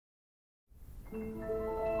Hello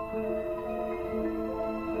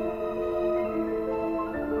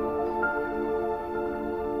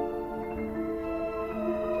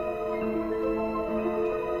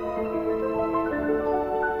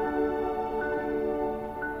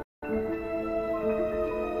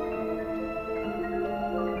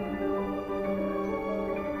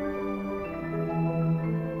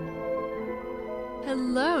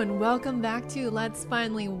and welcome back to Let's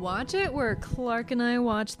Finally Watch It, where Clark and I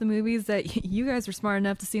watch the movies that you guys were smart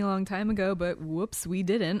enough to see a long time ago, but whoops, we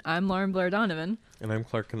didn't. I'm Lauren Blair Donovan. And I'm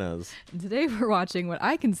Clark Canez. And today we're watching what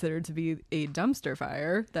I consider to be a dumpster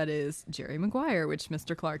fire, that is Jerry Maguire, which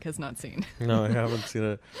Mr. Clark has not seen. No, I haven't seen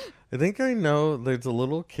it. I think I know there's a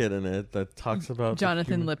little kid in it that talks about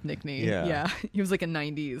Jonathan Lipnicki. Yeah. He was like a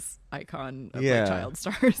 90s icon of Yeah. like child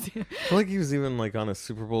stars. I feel like he was even like on a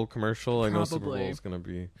Super Bowl commercial. I know Super Bowl is going to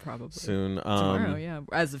be soon. Tomorrow, yeah.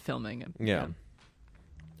 As of filming. Yeah.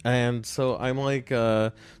 And so I'm like,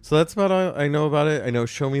 so that's about all I know about it. I know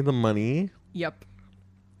Show Me the Money. Yep.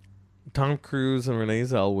 Tom Cruise and Renee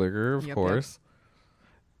Zellweger, of course.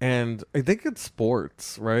 And I think it's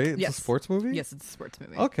sports, right? It's a sports movie? Yes, it's a sports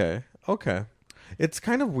movie. Okay. It's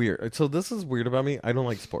kind of weird. So this is weird about me. I don't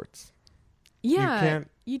like sports. Yeah.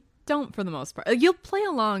 You don't for the most part. You'll play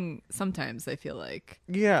along sometimes, I feel like.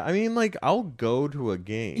 Yeah, I mean, like, I'll go to a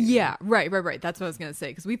game. Yeah, right. That's what I was going to say.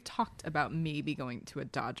 Because we've talked about maybe going to a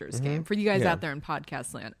Dodgers game. For you guys out there in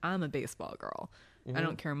podcast land, I'm a baseball girl. I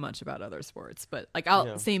don't care much about other sports, but like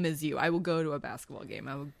same as you. I will go to a basketball game.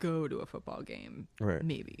 I will go to a football game,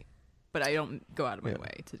 maybe, but I don't go out of my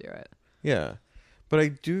way to do it. Yeah, but I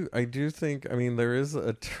do think. I mean, there is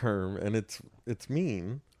a term, and it's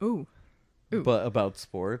mean. Ooh. But about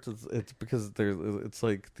sports, it's because it's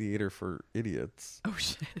like theater for idiots. Oh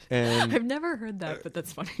shit! And I've never heard that, but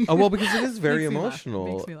that's funny. Oh well, because it is very emotional.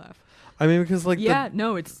 It makes me laugh. I mean, because like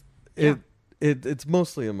It's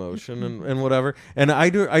mostly emotion and whatever, and I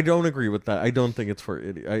don't agree with that. I don't think it's for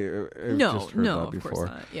idiots. I've just heard that before. Of course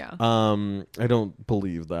not. Yeah. I don't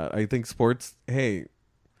believe that. I think sports. Hey,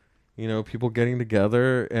 people getting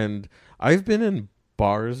together, and I've been in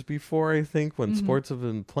bars before. I think when sports have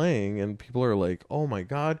been playing, and people are like, "Oh my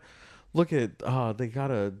god, look at they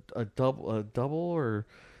got a double or."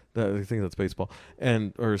 I think that's baseball,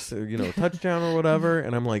 or touchdown or whatever,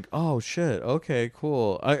 and I'm like, oh shit, okay,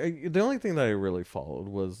 cool. The only thing that I really followed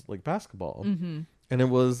was like basketball, and it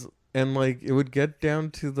would get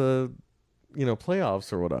down to the,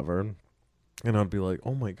 playoffs or whatever, and I'd be like,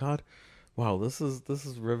 oh my god, wow, this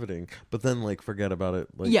is riveting. But then like forget about it.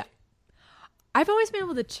 Like, yeah, I've always been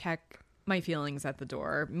able to check my feelings at the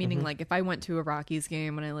door, meaning like if I went to a Rockies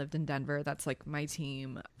game when I lived in Denver, that's like my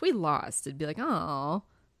team. If we lost, it'd be like, oh.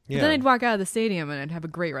 But then I'd walk out of the stadium and I'd have a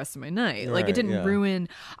great rest of my night. Like it didn't ruin.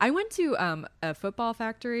 I went to a football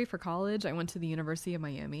factory for college. I went to the University of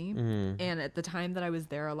Miami. And at the time that I was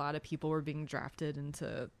there, a lot of people were being drafted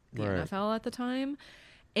into the NFL at the time.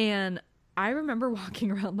 And I remember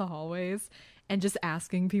walking around the hallways and just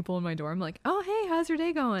asking people in my dorm, like, oh, hey, how's your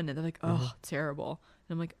day going? And they're like, oh, terrible.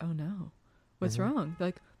 And I'm like, oh, no. What's wrong? They're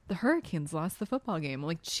like, the Hurricanes lost the football game. I'm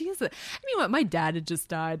like, Jesus. I mean, what? My dad had just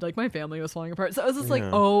died. Like, my family was falling apart. So I was just like,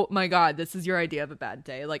 oh my God, this is your idea of a bad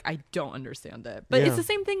day. Like, I don't understand it. But it's the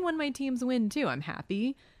same thing when my teams win, too. I'm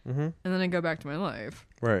happy. And then I go back to my life.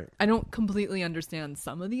 Right. I don't completely understand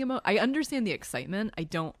some of the I understand the excitement. I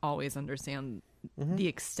don't always understand the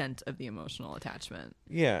extent of the emotional attachment.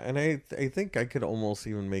 Yeah. And I think I could almost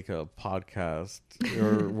even make a podcast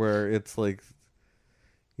or where it's like,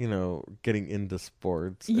 getting into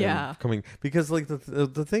sports. Yeah. Because like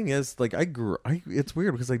the thing is, like it's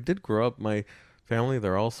weird because I did grow up, my family,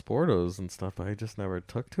 they're all sportos and stuff, but I just never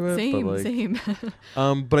took to it. Same.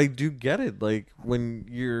 But I do get it. Like when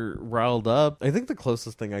you're riled up, I think the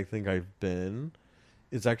closest thing I think I've been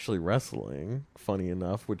is actually wrestling, funny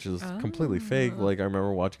enough, which is completely fake. Like I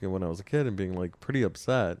remember watching it when I was a kid and being like pretty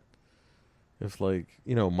upset if like,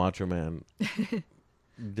 Macho Man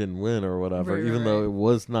didn't win or whatever, even though it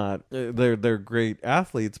was not. They're great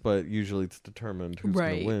athletes, but usually it's determined who's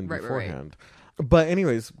going to win beforehand. But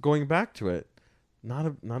anyways, going back to it, not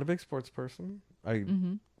a big sports person.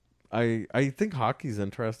 I think hockey's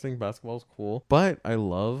interesting, basketball's cool, but I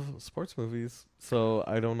love sports movies, so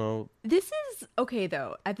I don't know. This is okay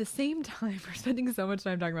though. At the same time, we're spending so much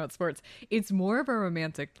time talking about sports. It's more of a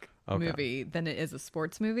romantic movie than it is a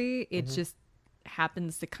sports movie. It just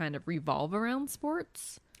happens to kind of revolve around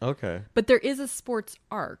sports. Okay. But there is a sports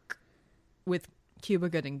arc with Cuba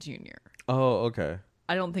Gooding Jr. Oh, okay.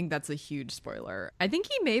 I don't think that's a huge spoiler. I think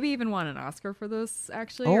he maybe even won an Oscar for this,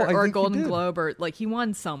 actually, Oh, or I a think he Golden did. Globe, or like he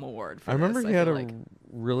won some award for I remember this, he had feel a like.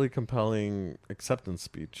 really compelling acceptance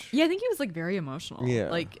speech. Yeah, I think he was like very emotional, Yeah.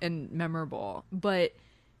 like and memorable. But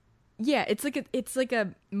yeah, it's like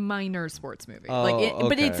a minor sports movie. Oh,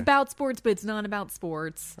 but it's okay. about sports, but it's not about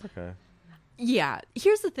sports. Okay. Yeah.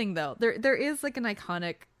 Here's the thing, though. There is like an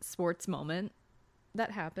iconic sports moment that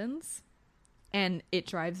happens, and it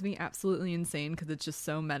drives me absolutely insane because it's just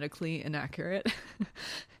so medically inaccurate.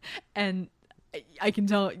 And I can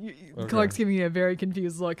tell Clark's giving me a very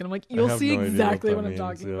confused look, and I'm like, you'll see no idea exactly what what that I'm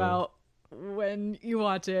means, talking yeah. about when you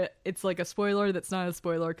watch it. It's like a spoiler that's not a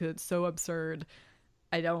spoiler because it's so absurd.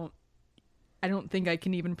 I don't think I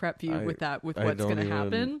can even prep you with what's going to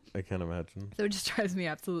happen. I can't imagine. So it just drives me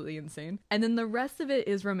absolutely insane. And then the rest of it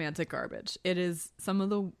is romantic garbage. It is some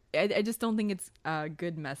of the... I just don't think it's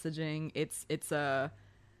good messaging. It's a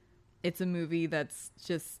movie that's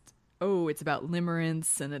just... Oh, it's about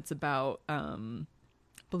limerence, and it's about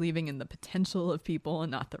believing in the potential of people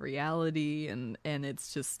and not the reality. And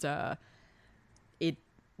it's just...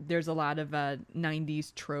 There's a lot of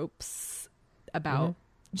 90s tropes about...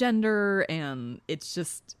 gender, and it's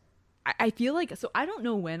just I feel like, so I don't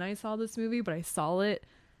know when I saw this movie, but I saw it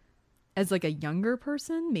as like a younger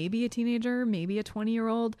person, maybe a teenager, maybe a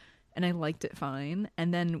 20-year-old, and I liked it fine.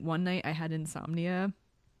 And then one night I had insomnia.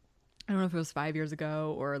 I don't know if it was 5 years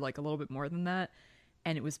ago or like a little bit more than that,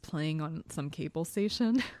 and it was playing on some cable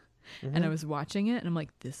station. And I was watching it, and I'm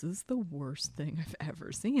like, this is the worst thing I've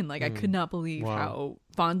ever seen. Like, I could not believe how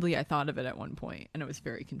fondly I thought of it at one point, and I was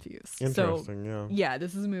very confused. Interesting, so, yeah.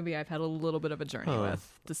 this is a movie I've had a little bit of a journey with,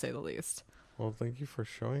 to say the least. Well, thank you for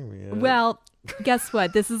showing me it. Well, guess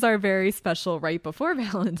what? This is our very special right before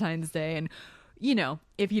Valentine's Day, and you know,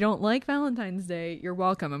 if you don't like Valentine's Day, you're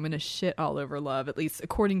welcome. I'm going to shit all over love, at least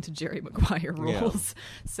according to Jerry Maguire rules.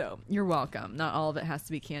 Yeah. So you're welcome. Not all of it has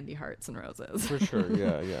to be candy hearts and roses. For sure.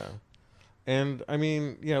 Yeah. And I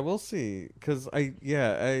mean, yeah, we'll see. Because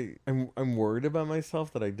I'm worried about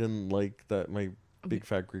myself that I didn't like my Big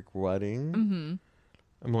Fat Greek Wedding. Mm-hmm.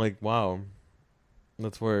 I'm like, wow,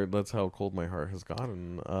 that's how cold my heart has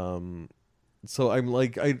gotten. So I'm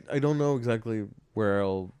like, I don't know exactly where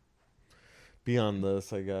I'll be on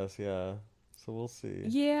this, I guess. Yeah. So we'll see.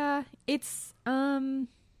 Yeah, it's trying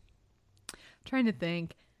to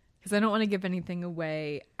think, because I don't want to give anything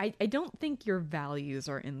away. I don't think your values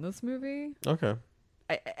are in this movie. Okay.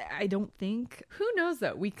 I don't think. Who knows,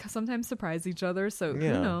 though? We sometimes surprise each other, so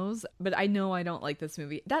who knows? But I know I don't like this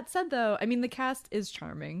movie. That said, though, I mean, the cast is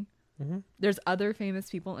charming. Mm-hmm. There's other famous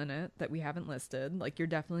people in it that we haven't listed. Like, you're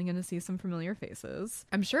definitely going to see some familiar faces.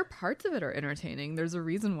 I'm sure parts of it are entertaining. There's a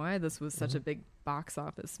reason why this was such a big box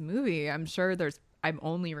office movie. I'm sure I'm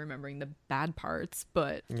only remembering the bad parts,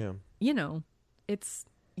 but you know,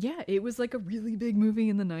 it was like a really big movie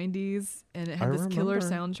in the 90s, and it had this killer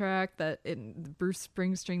soundtrack the Bruce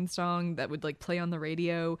Springsteen song that would like play on the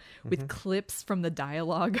radio with clips from the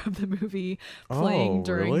dialogue of the movie playing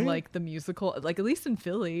during like the musical, like at least in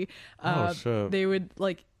Philly. They would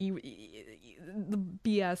like the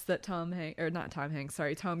BS that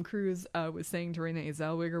Tom Cruise was saying to Renee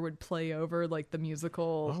Zellweger would play over like the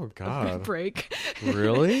musical break.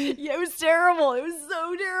 Really? Yeah, it was terrible. It was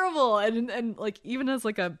so terrible. And like, even as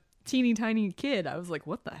like a teeny tiny kid, I was like,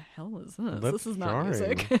 what the hell is this? This is not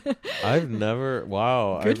music. I've never,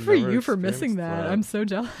 Good for you for missing that. I'm so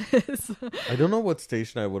jealous. I don't know what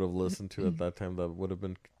station I would have listened to at that time that would have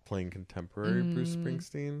been playing contemporary Bruce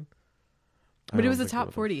Springsteen. But it was a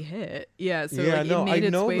top 40 hit. Yeah, so it made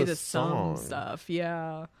its way to some stuff.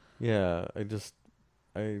 Yeah. Yeah,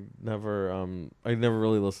 I never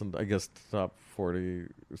really listened, I guess, to top 40.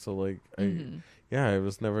 So like I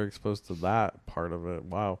was never exposed to that part of it.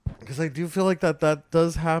 Wow. Because I do feel like that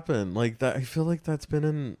does happen. Like that, I feel like that's been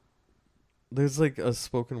in, there's like a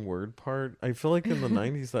spoken word part. I feel like in the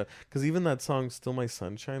 90s because even that song Still My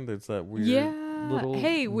Sunshine, there's that weird little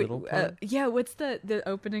part. What's the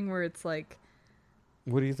opening where it's like,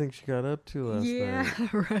 what do you think she got up to last night? Yeah,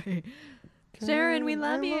 right. Sharon, we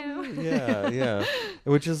love you. Yeah.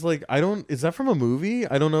 Which is like, is that from a movie?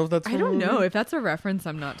 I don't know if that's from I don't know. If that's a reference,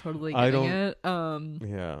 I'm not totally getting it.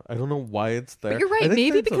 Yeah. I don't know why it's there. But you're right.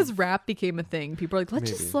 Maybe because rap became a thing. People are like, let's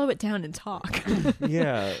just slow it down and talk.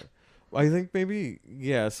 Yeah. I think maybe,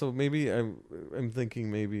 so maybe I'm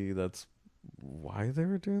thinking maybe that's why they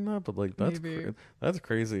were doing that. But like, that's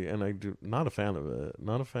crazy. And not a fan of it.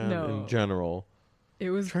 Not a fan in general. It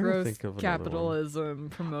was gross capitalism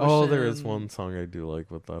promotion. Oh, there is one song I do like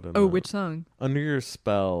with that in it. Which song? Under Your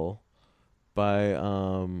Spell by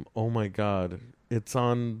oh my god. It's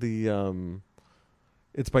on the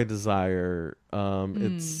It's by Desire.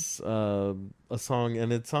 It's a song,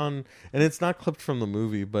 and it's not clipped from the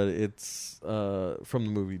movie, but it's from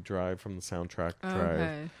the movie Drive, from the soundtrack Drive.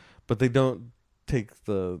 Okay. But they don't take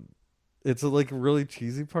the. It's a like really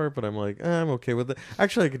cheesy part, but I'm like, I'm okay with it.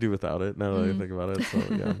 Actually, I could do without it now that I think about it. So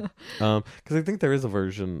yeah, because I think there is a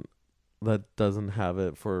version that doesn't have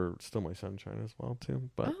it for Still My Sunshine as well too.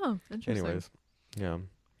 But interesting. anyways, yeah.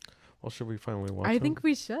 Well, should we finally watch it? I think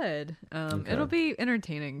we should. Okay. It'll be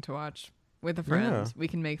entertaining to watch with a friend. Yeah. We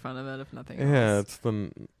can make fun of it if nothing else. Yeah, it's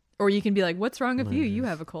the... Or you can be like, what's wrong with you? You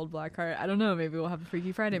have a cold black heart. I don't know. Maybe we'll have a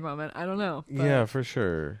Freaky Friday moment. I don't know. But... Yeah, for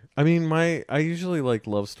sure. I mean, I usually like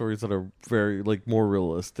love stories that are very, like, more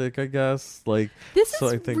realistic, I guess. Like, this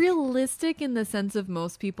is realistic in the sense of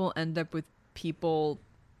most people end up with people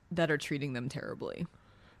that are treating them terribly.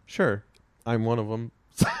 Sure. I'm one of them.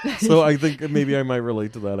 So I think maybe I might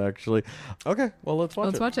relate to that, actually. Okay, well, let's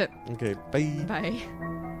watch it. Okay, bye. Bye.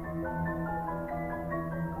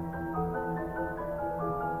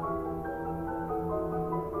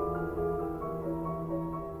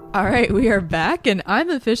 All right, we are back, and I'm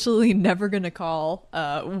officially never going to call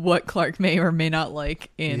what Clark may or may not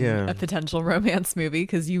like in a potential romance movie,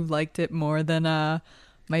 because you liked it more than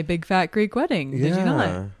My Big Fat Greek Wedding. Did you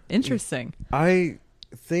not? Interesting. I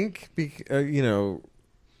think,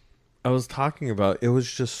 I was talking about, it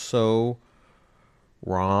was just so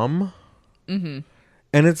rom. Mm-hmm.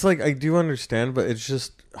 And it's like, I do understand, but it's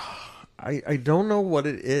just, I don't know what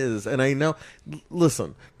it is. And I know,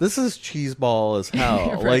 listen, this is cheeseball as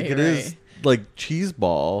hell. Right, it is like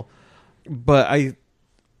cheeseball, but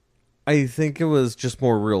I think it was just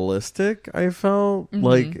more realistic, I felt. Mm-hmm.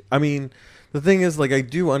 Like, I mean, the thing is, like, I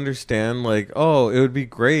do understand, like, oh, it would be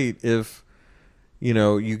great if,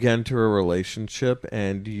 you get into a relationship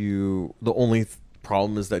and the only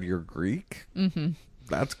problem is that you're Greek. Mm-hmm.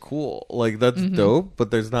 That's cool. Like, that's dope,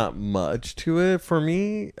 but there's not much to it for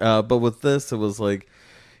me. But with this, it was like,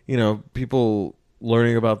 people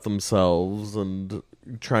learning about themselves and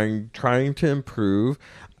trying to improve.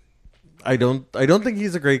 I don't think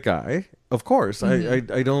he's a great guy. Of course.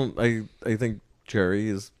 Mm-hmm. I think Jerry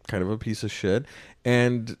is kind of a piece of shit.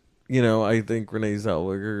 And, I think Renee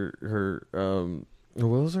Zellweger, her, what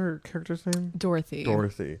was her character's name? Dorothy,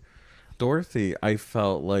 I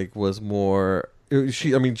felt like was more...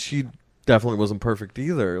 She definitely wasn't perfect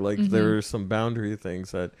either. Like, there were some boundary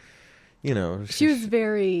things that, She was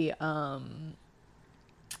very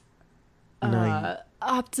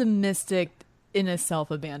optimistic in a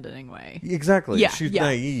self-abandoning way. Exactly. Yeah, she's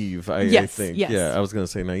naive, I think. Yes. Yeah, I was going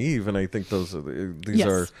to say naive, and I think these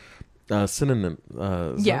are... synonym.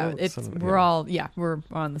 We're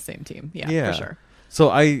on the same team. Yeah, for sure. So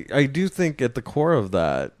I do think at the core of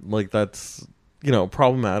that, like, that's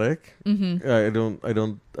problematic. Mm-hmm.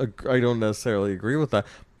 I don't necessarily agree with that,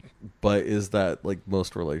 but is that like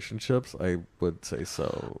most relationships? I would say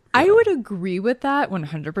so. I would agree with that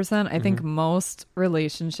 100%. I think most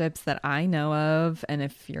relationships that I know of, and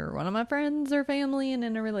if you're one of my friends or family and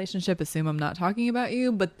in a relationship, assume I'm not talking about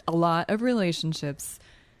you, but a lot of relationships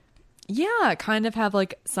kind of have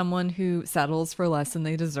like someone who settles for less than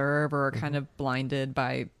they deserve, or are kind of blinded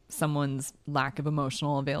by someone's lack of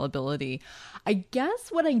emotional availability. I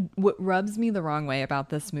guess what rubs me the wrong way about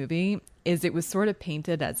this movie is it was sort of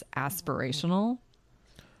painted as aspirational,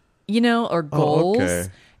 or goals. Oh, okay.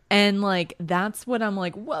 And like, that's what I'm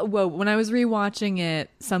like, whoa. When I was rewatching it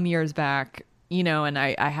some years back, and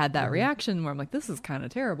I had that reaction where I'm like, this is kind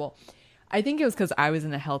of terrible. I think it was because I was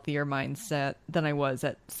in a healthier mindset than I was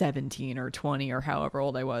at 17 or 20 or however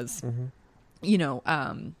old I was. Mm-hmm.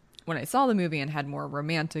 When I saw the movie and had more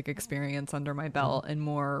romantic experience under my belt and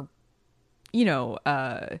more,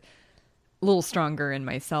 a little stronger in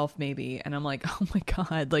myself maybe. And I'm like, oh my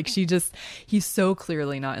God, like he's so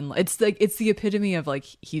clearly not in love. It's like, it's the epitome of like,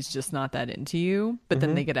 he's just not that into you, but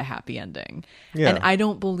then they get a happy ending. Yeah. And I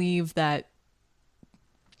don't believe that.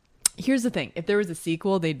 Here's the thing. If there was a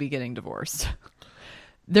sequel, they'd be getting divorced.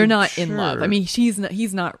 They're not in love. I mean, he's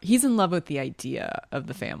in love with the idea of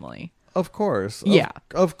the family. Of course. Yeah.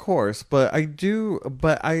 Of course. But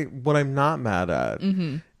what I'm not mad at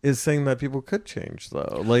is saying that people could change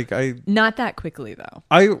though. Like not that quickly though.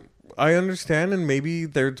 I understand, and maybe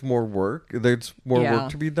there's more work. There's more work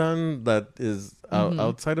to be done that is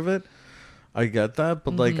outside of it. I get that,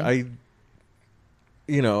 but like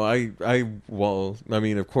of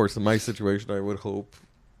course, in my situation, I would hope,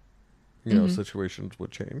 situations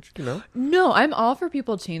would change, No, I'm all for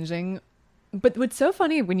people changing. But what's so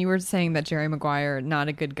funny when you were saying that Jerry Maguire, not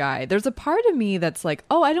a good guy, there's a part of me that's like,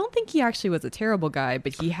 oh, I don't think he actually was a terrible guy,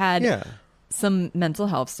 but he had some mental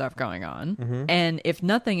health stuff going on, and if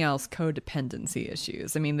nothing else, codependency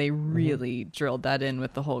issues. I mean, they really drilled that in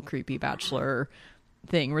with the whole creepy bachelor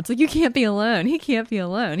thing where it's like, you can't be alone. He can't be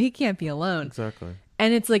alone. He can't be alone. Exactly.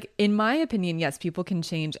 And it's like, in my opinion, yes, people can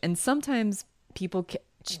change. And sometimes people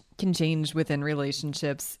can change within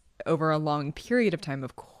relationships over a long period of time.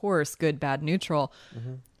 Of course, good, bad, neutral.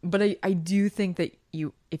 But I do think that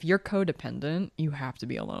if you're codependent, you have to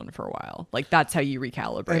be alone for a while. Like, that's how you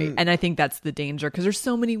recalibrate. And I think that's the danger, because there's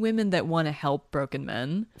so many women that want to help broken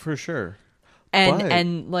men. For sure.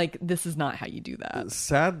 And like, this is not how you do that.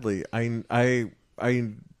 Sadly, I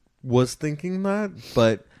was thinking that,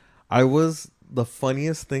 but the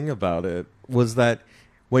funniest thing about it was that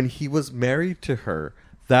when he was married to her,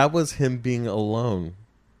 that was him being alone.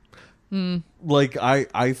 Like,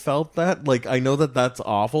 I felt that. Like, I know that that's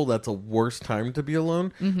awful. That's a worse time to be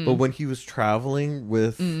alone. But when he was traveling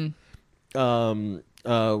with Rod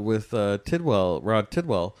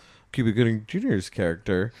Tidwell, Cuba Gooding Jr.'s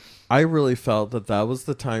character, I really felt that was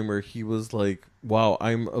the time where he was like, wow,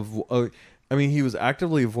 I mean, he was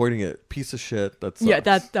actively avoiding it. Piece of shit. That sucks. Yeah,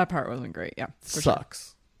 that part wasn't great. Yeah, sucks.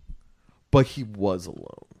 Sure. But he was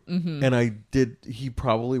alone. And he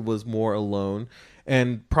probably was more alone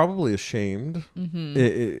and probably ashamed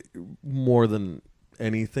more than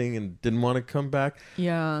anything, and didn't want to come back.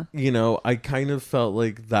 Yeah. You know, I kind of felt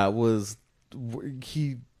like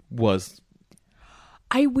he was.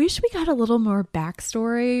 I wish we got a little more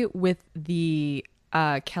backstory with the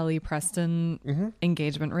Kelly Preston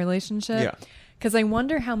engagement relationship. Yeah. Because I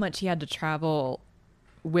wonder how much he had to travel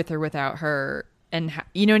with or without her. And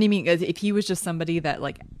you know what I mean? If he was just somebody that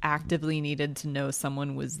like actively needed to know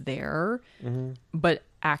someone was there, but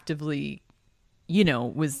actively, you know,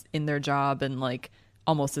 was in their job and like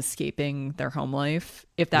almost escaping their home life,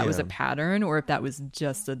 if that was a pattern, or if that was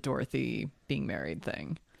just a Dorothy being married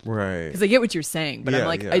thing. Right. Because I get what you're saying, but I'm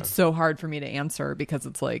like, it's so hard for me to answer, because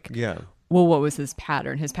it's like, well, what was his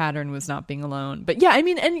pattern? His pattern was not being alone. But yeah, I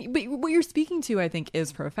mean, but what you're speaking to, I think,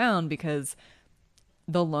 is profound, because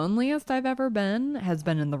the loneliest I've ever been has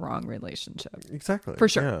been in the wrong relationship. Exactly. For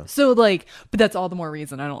sure. Yeah. So like, but that's all the more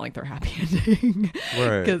reason I don't like their happy ending.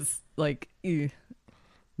 Right. Because like, I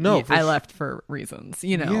left for reasons,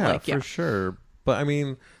 you know. Yeah, for sure. But I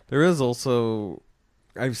mean, there is also,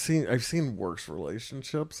 I've seen worse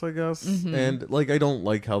relationships, I guess. And like, I don't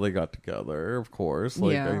like how they got together, of course.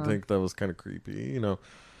 Like, I think that was kind of creepy, you know.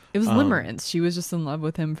 It was limerence. She was just in love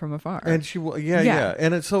with him from afar. And yeah.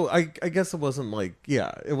 And so I guess it wasn't like,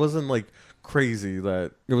 it wasn't like crazy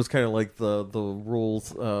that it was kind of like the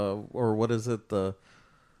rules, or what is it? The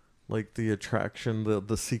attraction,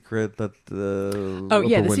 the secret that the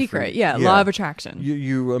Oprah Winfrey, secret. Yeah. Law of attraction.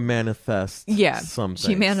 You manifest something.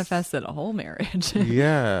 She manifested a whole marriage.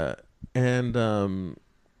 Yeah. And,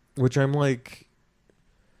 which I'm like,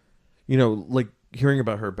 you know, like, hearing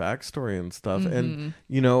about her backstory and stuff, and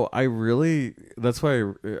you know, that's why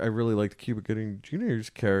I really liked Cuba Gooding Jr.'s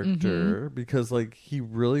character, because like, he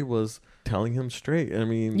really was telling him straight. I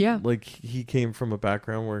mean, like, he came from a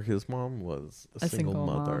background where his mom was a single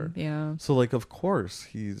mother. Mom, so like, of course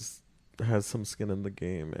has some skin in the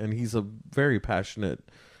game, and he's a very passionate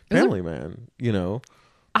family man, you know.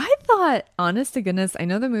 I thought, honest to goodness, I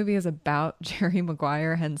know the movie is about Jerry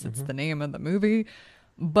Maguire, hence it's the name of the movie.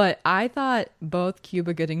 But I thought both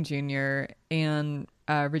Cuba Gooding Jr. and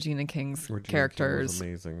Regina King's characters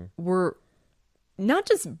were not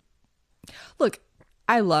just... Look,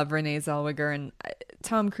 I love Renee Zellweger, and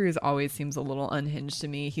Tom Cruise always seems a little unhinged to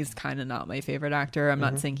me. He's kind of not my favorite actor. I'm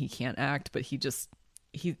not saying he can't act, but he's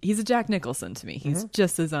a Jack Nicholson to me. He's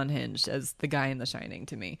just as unhinged as the guy in The Shining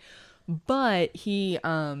to me. But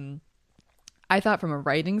I thought from a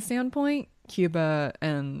writing standpoint, Cuba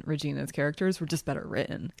and Regina's characters were just better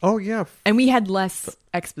written. Oh, yeah. And we had less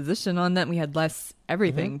exposition on them. We had less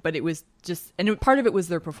everything. But it was just... And part of it was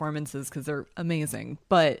their performances, because they're amazing.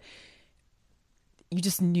 But you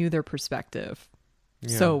just knew their perspective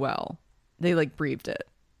so well. They, like, breathed it,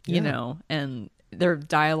 you know? And their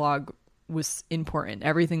dialogue was important.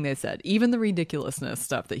 Everything they said. Even the ridiculousness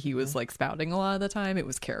stuff that he was, like, spouting a lot of the time, it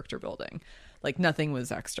was character building. Like, nothing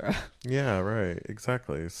was extra. Yeah, right.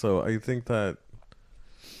 Exactly. So I think that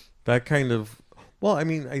kind of... Well, I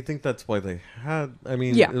mein, I think that's why they had... I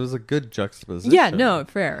mean, it was a good juxtaposition. Yeah, no,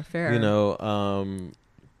 fair. You know,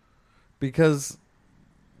 because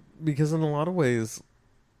in a lot of ways,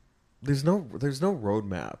 there's no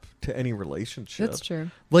roadmap to any relationship. That's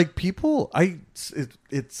true. Like, people...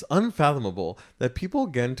 It's unfathomable that people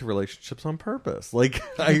get into relationships on purpose. Like,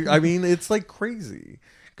 I mean, it's, like, crazy.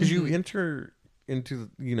 Because you enter into,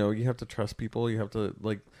 you know, you have to trust people. You have to,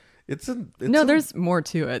 like, there's more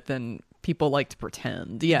to it than people like to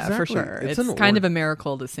pretend. Yeah, for Exactly. sure. It's kind of a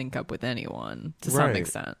miracle to sync up with anyone to some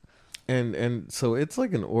extent. And so it's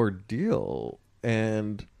like an ordeal.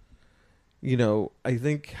 And, you know, I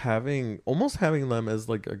think almost having them as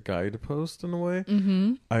like a guidepost in a way,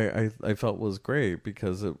 I felt was great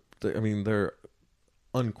because they're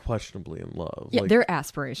unquestionably in love. Yeah, like, they're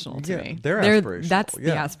aspirational to me. They're aspirational. That's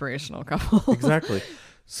the aspirational couple. Exactly.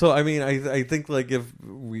 So, I mean, I think, like, if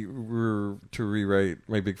we were to rewrite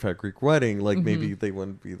My Big Fat Greek Wedding, like, maybe they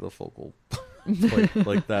wouldn't be the focal point.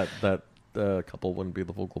 Like, that couple wouldn't be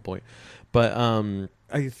the focal point. But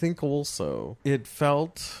I think also it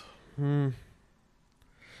felt...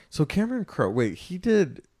 So, Cameron Crowe, wait, he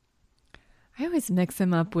did... I always mix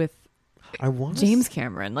him up with I James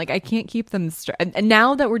Cameron. Like, I can't keep them straight. And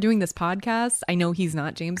now that we're doing this podcast, I know he's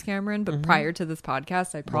not James Cameron, but prior to this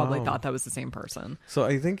podcast, I probably thought that was the same person. So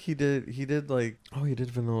I think he did like, he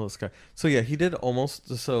did Vanilla Sky. So yeah, he did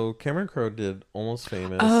so Cameron Crowe did Almost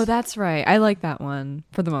Famous. Oh, that's right. I like that one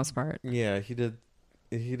for the most part. Yeah, he did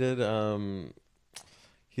Vanilla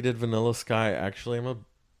Sky. Actually, I'm a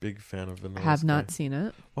big fan of Vanilla Sky. Have not seen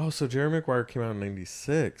it. Wow, so Jerry Maguire came out in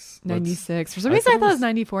 96. 96. For some reason I thought it was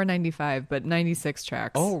 94, 95, but 96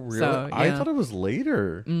 tracks. Oh, really? So, yeah. I thought it was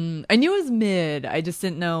later. I knew it was mid. I just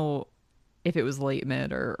didn't know if it was late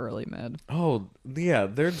mid or early mid. Oh, yeah.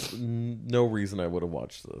 There's no reason I would have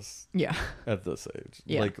watched this. Yeah. At this age.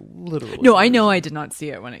 Yeah. Like, literally. No, I know I did not see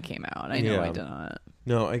it when it came out. I know I did not.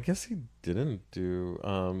 No, I guess he didn't do...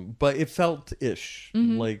 but it felt-ish.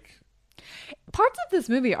 Like... Parts of this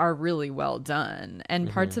movie are really well done, and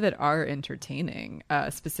parts of it are entertaining,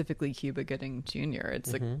 specifically Cuba Gooding Jr.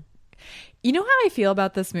 It's like, you know how I feel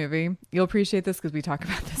about this movie? You'll appreciate this because we talk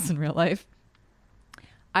about this in real life.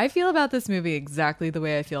 I feel about this movie exactly the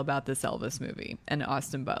way I feel about this Elvis movie and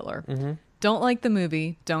Austin Butler. Don't like the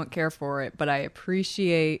movie, don't care for it, but I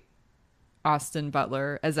appreciate Austin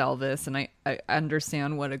Butler as Elvis, and I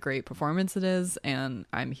understand what a great performance it is, and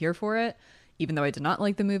I'm here for it. Even though I did not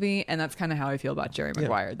like the movie. And that's kind of how I feel about Jerry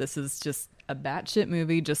Maguire. Yeah. This is just a batshit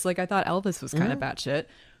movie, just like I thought Elvis was kind of batshit.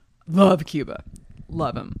 Love Cuba.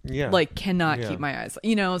 Love him. Yeah. Like, cannot keep my eyes.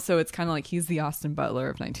 You know, so it's kind of like he's the Austin Butler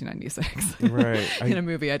of 1996. Right. In a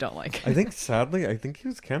movie I don't like. I think, sadly, he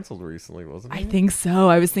was canceled recently, wasn't he? I think so.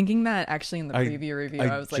 I was thinking that actually in the preview review.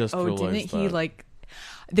 I was like, oh, didn't he like...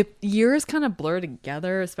 The years kind of blur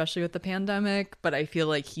together, especially with the pandemic. But I feel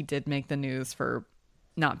like he did make the news for...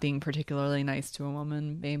 not being particularly nice to a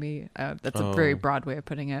woman, maybe. That's a very broad way of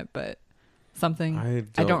putting it, but something.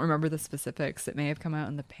 I don't remember the specifics. It may have come out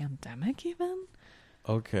in the pandemic even.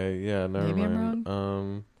 Okay, yeah, never maybe mind. I'm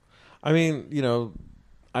wrong. I mean, you know,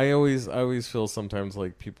 I always feel sometimes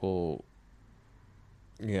like people...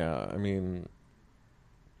 Yeah, I mean...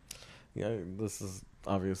 Yeah, this is...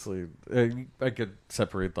 Obviously, I could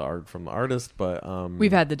separate the art from the artist, but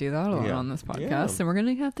we've had to do that a lot on this podcast, and we're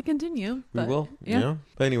gonna have to continue. We will, yeah.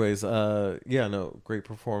 But anyways, great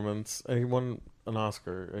performance. He won an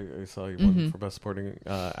Oscar. I saw he won for Best Supporting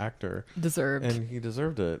Actor, deserved, and he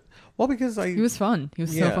deserved it. Well, because he was fun. He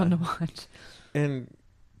was so fun to watch, and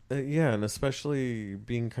and especially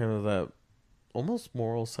being kind of that almost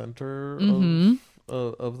moral center of the movie.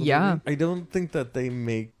 I don't think that they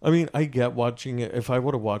make... I mean, I get watching it. If I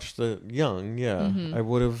would have watched it young, I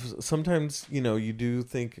would have... Sometimes, you know, you do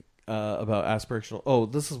think about aspirational... Oh,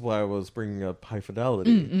 this is why I was bringing up High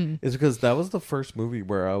Fidelity. Is because that was the first movie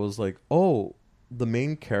where I was like, oh, the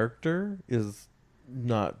main character is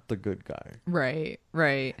not the good guy. Right.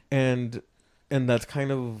 And that's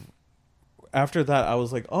kind of... After that, I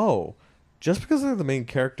was like, oh... Just because they're the main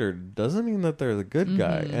character doesn't mean that they're the good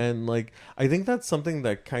guy. And, like, I think that's something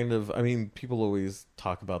that kind of... I mean, people always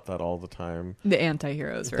talk about that all the time. The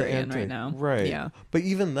anti-heroes are in right now. Right. Yeah. But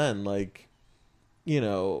even then, like, you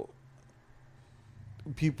know,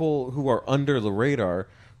 people who are under the radar,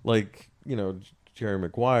 like, you know, Jerry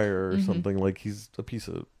Maguire or something, like, he's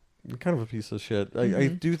kind of a piece of shit. I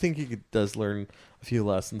do think he does learn a few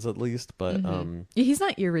lessons at least, but... He's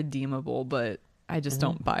not irredeemable, but... I just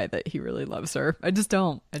don't buy that he really loves her. I just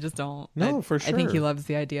don't. No, for sure. I think he loves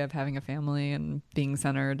the idea of having a family and being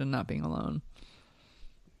centered and not being alone.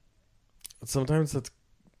 Sometimes that's,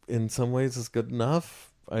 in some ways, it's good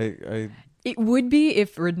enough. It would be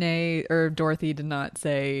if Renee or Dorothy did not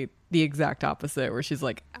say the exact opposite, where she's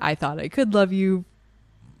like, I thought I could love you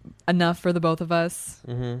enough for the both of us,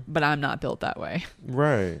 but I'm not built that way.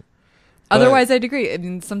 Right. Otherwise, I'd agree. I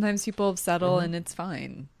mean, sometimes people settle and it's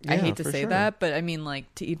fine. I hate to say that, but I mean, like,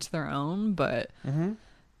 to each their own. But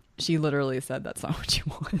she literally said that's not what you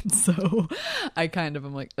want. So I kind of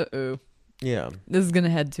am like, uh-oh. Yeah. This is going to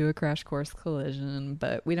head to a Crash Course Collision,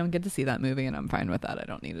 but we don't get to see that movie, and I'm fine with that. I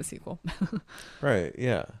don't need a sequel. Right,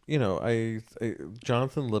 yeah. You know, I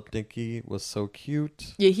Jonathan Lipnicki was so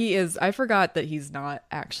cute. Yeah, he is. I forgot that he's not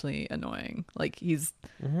actually annoying. Like, he's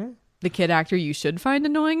the kid actor you should find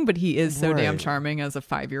annoying, but he is so damn charming as a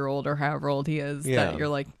 5-year-old or however old he is that you're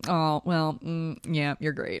like, oh, well, yeah,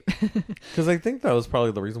 you're great. Because I think that was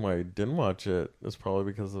probably the reason why I didn't watch it. Is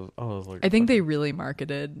probably because of, I was like, I think they really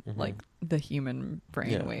marketed like the human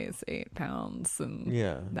brain weighs 8 pounds and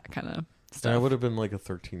that kind of stuff. And I would have been like a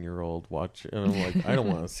 13-year-old watching, and I'm like, I don't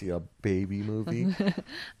want to see a baby movie.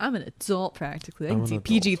 I'm an adult practically. I can see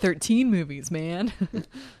PG-13 movies, man.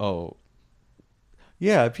 Oh.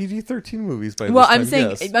 Yeah, PG-13 movies by well, this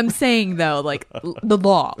time, I'm saying though, like the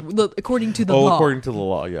law, according to the law. According to the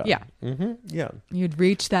law, yeah. Yeah. Yeah. You'd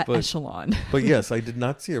reach that echelon. But yes, I did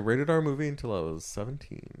not see a rated R movie until I was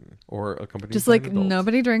 17 or accompanied just by like an adult.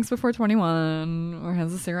 Nobody drinks before 21 or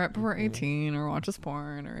has a cigarette before 18 or watches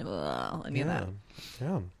porn or any of that.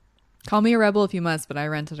 Yeah. Call me a rebel if you must, but I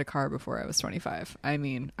rented a car before I was 25. I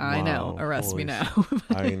mean, I know. Arrest me now.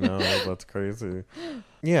 I know. That's crazy.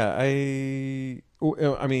 Yeah, I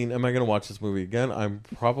mean, am I going to watch this movie again? I'm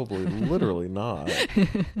probably literally not.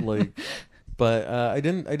 Like, but I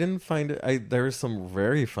didn't find it. There were some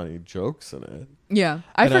very funny jokes in it. Yeah,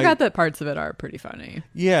 I forgot that parts of it are pretty funny.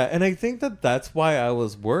 Yeah, and I think that's why I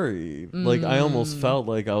was worried. Like, I almost felt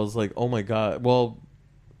like I was like, oh my God. Well,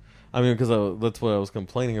 I mean, because that's what I was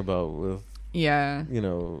complaining about with. Yeah. You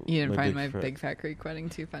know. You didn't find my Big Fat Greek Wedding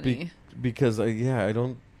too funny. Because I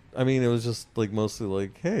don't. I mean, it was just like mostly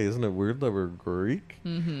like, hey, isn't it weird that we're Greek?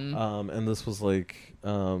 And this was like,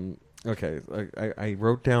 okay, I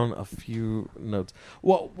wrote down a few notes.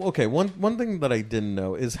 Well, okay, one thing that I didn't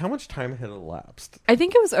know is how much time had elapsed. I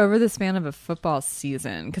think it was over the span of a football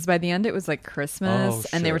season, because by the end it was like Christmas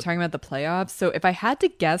and they were talking about the playoffs. So if I had to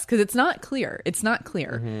guess, because it's not clear,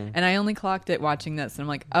 and I only clocked it watching this, and I'm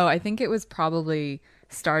like, oh, I think it was probably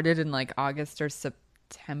started in like August or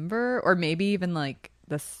September, or maybe even like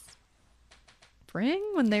the spring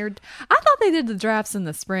when they were. I thought they did the drafts in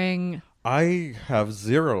the spring. I have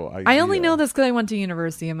zero idea. I only know this because I went to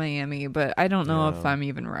University of Miami, but I don't know if I'm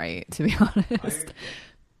even right, to be honest.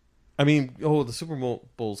 I mean, the Super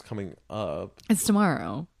Bowl's coming up. It's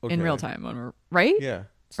tomorrow in real time, right? Yeah.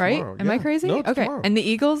 Right? Tomorrow. Am I crazy? No, it's okay. tomorrow. And the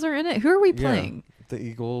Eagles are in it? Who are we playing? The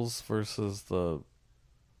Eagles versus the...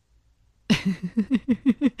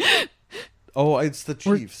 it's the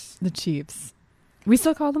Chiefs. The Chiefs. We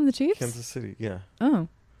still call them the Chiefs? Kansas City, yeah. Oh.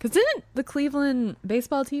 Because didn't the Cleveland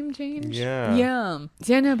baseball team change? Yeah. Yeah.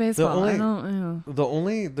 See, I know baseball. The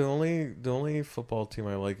only football team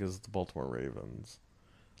I like is the Baltimore Ravens.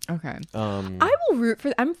 Okay. I will root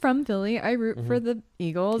for... I'm from Philly. I root for the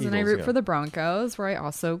Eagles and I root for the Broncos, where I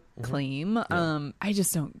also claim. Yeah. I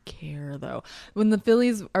just don't care, though. When the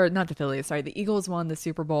Eagles won the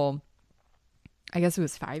Super Bowl, I guess it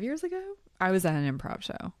was 5 years ago, I was at an improv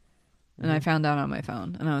show. And I found out on my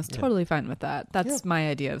phone, and I was totally fine with that. That's my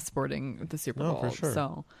idea of sporting the Super Bowl. For sure.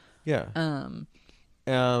 So, yeah.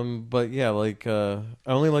 But yeah, like I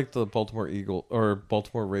only like the Baltimore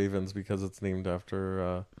Ravens because it's named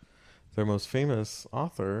after their most famous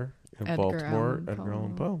author in Baltimore, Edgar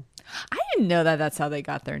Allan Poe. I didn't know that. That's how they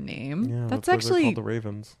got their name. Yeah, that's actually called the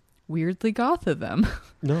Ravens. Weirdly goth of them.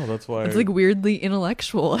 No, that's why it's like weirdly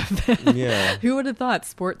intellectual of them. Yeah. Who would have thought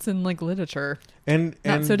sports and like literature? And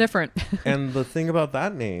not so different. And the thing about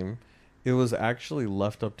that name, it was actually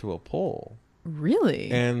left up to a poll.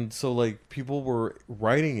 Really? And so like people were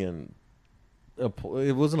writing in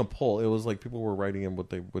it wasn't a poll. It was like people were writing in what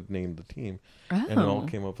they would name the team. And it all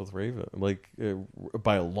came up with Raven, like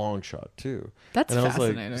by a long shot too. That's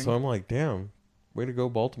fascinating. I was like, so I'm like, damn, way to go,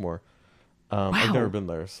 Baltimore. Wow. I've never been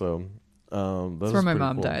there, so that's where my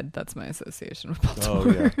mom died. That's my association with Baltimore.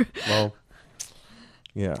 Oh yeah. Well,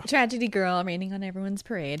 yeah. Tragedy girl, raining on everyone's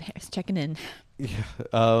parade. I was checking in. Yeah.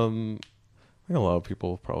 I think a lot of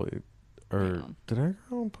people probably. Or did Edgar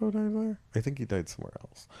Allan Poe die there? I think he died somewhere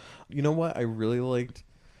else. You know what? I really liked.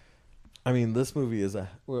 I mean, this movie is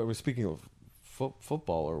we're speaking of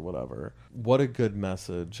football or whatever. What a good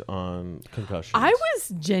message on concussions. I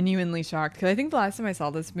was genuinely shocked because I think the last time I saw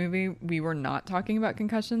this movie, we were not talking about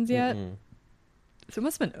concussions yet. So it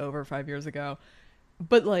must have been over 5 years ago.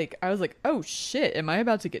 But like, I was like, oh shit, am I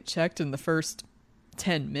about to get checked in the first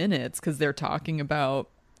 10 minutes? Because they're talking about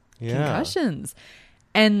concussions.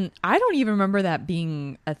 And I don't even remember that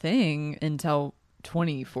being a thing until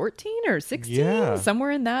 2014 or 16,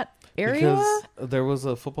 somewhere in that area? Because there was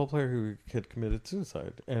a football player who had committed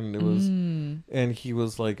suicide, and it was, and he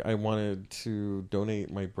was like, I wanted to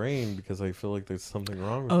donate my brain because I feel like there's something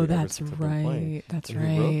wrong with me. Oh, that's right. That's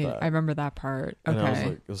right. I remember that part. Okay. And I was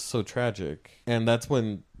like, it was so tragic. And that's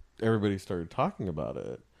when everybody started talking about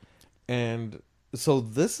it. And so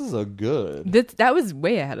this is a good. That was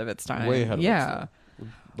way ahead of its time. Way ahead of its time.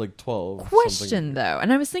 Like 12. Question though,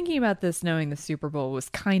 and I was thinking about this knowing the Super Bowl was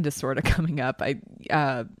kind of sort of coming up. I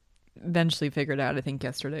eventually figured out, I think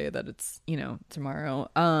yesterday, that it's, tomorrow.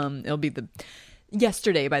 It'll be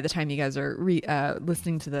yesterday by the time you guys are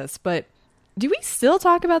listening to this. But do we still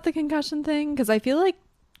talk about the concussion thing? Because I feel like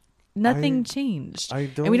nothing changed.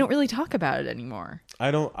 And we don't really talk about it anymore. I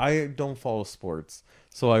don't follow sports,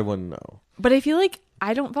 so I wouldn't know. But I feel like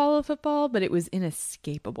I don't follow football, but it was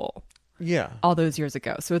inescapable. Yeah. All those years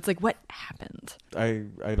ago. So it's like, what happened? I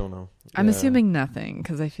don't know. I'm assuming nothing,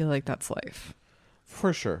 because I feel like that's life.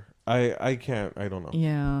 For sure. I can't. I don't know.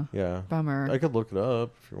 Yeah. Yeah. Bummer. I could look it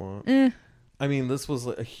up if you want. I mean, this was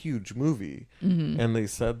a huge movie, and they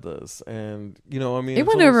said this, and it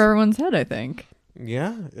went over everyone's head, I think.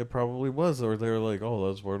 Yeah, it probably was. Or they were like, "Oh,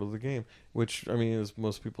 that's part of the game," which I mean is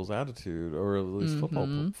most people's attitude, or at least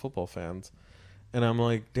football fans. And I'm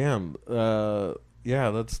like, damn.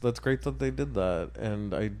 Yeah, that's great that they did that,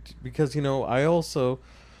 and because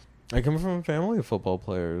I come from a family of football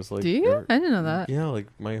players. Like, do you? I didn't know that. Yeah, like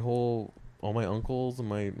all my uncles and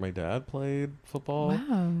my dad played football.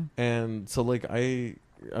 Wow. And so like I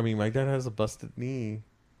mean, my dad has a busted knee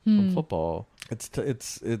from football.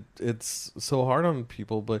 It's so hard on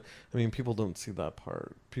people, but I mean, people don't see that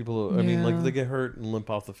part. People, I mean, like they get hurt and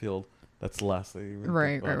limp off the field. That's the last they even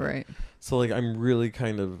think about it. Right. So like I'm really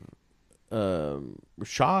kind of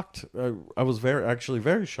shocked. I was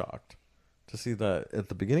very shocked to see that at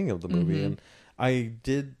the beginning of the movie, and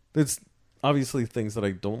it's obviously things that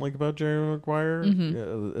I don't like about Jerry Maguire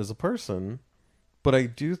as a person, but I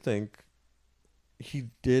do think he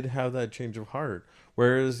did have that change of heart.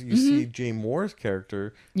 Whereas you see Jay Moore's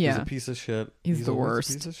character, he's a piece of shit. He's the worst.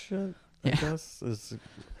 A piece of shit, I guess, is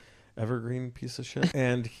evergreen piece of shit.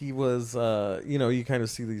 And he was, you kind of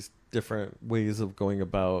see these different ways of going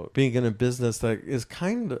about being in a business that is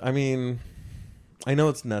kind of, I mean, I know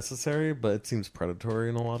it's necessary, but it seems predatory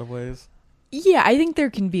in a lot of ways. Yeah, I think there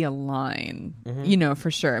can be a line,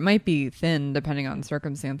 for sure. It might be thin depending on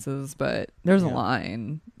circumstances, but there's a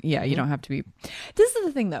line. Yeah, you don't have to be. This is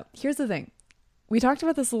the thing, though. Here's the thing. We talked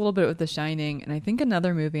about this a little bit with The Shining, and I think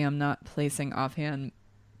another movie I'm not placing offhand,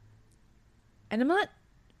 and I'm not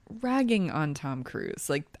ragging on Tom Cruise.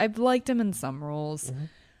 Like, I've liked him in some roles,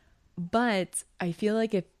 but I feel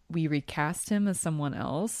like if we recast him as someone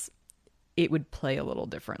else, it would play a little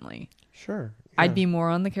differently. Sure. Yeah. I'd be more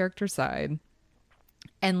on the character side.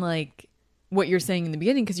 And like what you're saying in the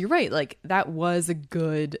beginning, because you're right, like that was a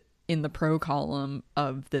good in the pro column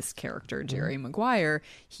of this character, Jerry Maguire.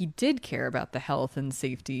 He did care about the health and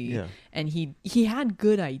safety, and he had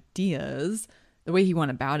good ideas. The way he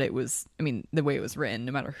went about it was, I mean, the way it was written,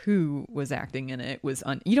 no matter who was acting in it, was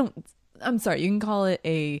I'm sorry, you can call it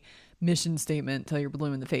a mission statement till you're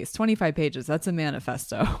blue in the face. 25 pages, that's a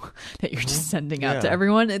manifesto that you're just sending out to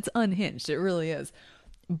everyone. It's unhinged, it really is.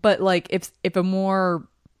 But like if a more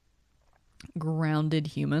grounded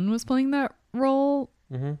human was playing that role,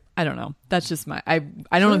 I don't know, that's just my I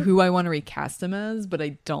don't know who I want to recast him as, but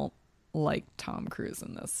I don't like Tom Cruise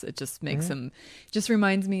in this. It just makes him, just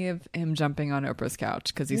reminds me of him jumping on Oprah's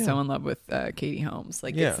couch because he's so in love with Katie Holmes.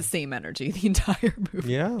 Like it's the same energy the entire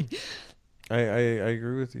movie. Yeah, I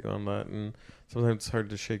agree with you on that, and sometimes it's hard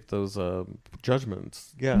to shake those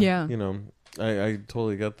judgments. Yeah. I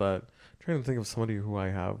totally get that. I'm trying to think of somebody who I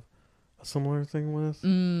have a similar thing with.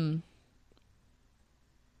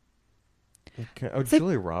 Okay. Oh,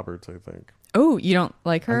 Julia Roberts, I think. Oh, you don't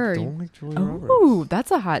like her? I don't like Julia Roberts. Oh,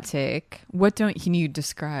 that's a hot take. Can you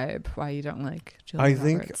describe why you don't like Julia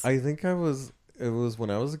Roberts? I think it was when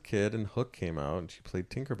I was a kid and Hook came out and she played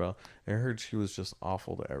Tinkerbell. I heard she was just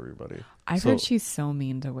awful to everybody. I've heard she's so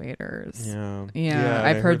mean to waiters. Yeah.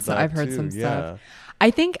 I've heard some stuff.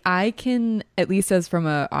 I think I can, at least as from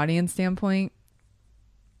an audience standpoint,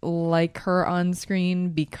 like her on screen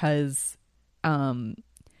because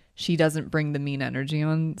she doesn't bring the mean energy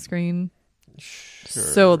on screen. Sure.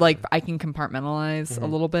 So like I can compartmentalize a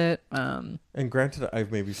little bit. And granted,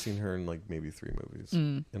 I've maybe seen her in like maybe 3 movies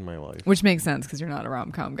in my life, which makes sense because you're not a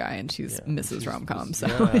rom-com guy and she's Mrs. Rom-Com. So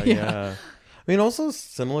yeah. I mean, also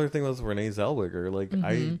similar thing with Renee Zellweger. Like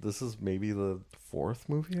this is maybe the 4th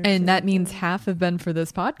movie. And that means half have been for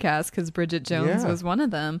this podcast because Bridget Jones was one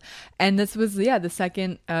of them. And this was, the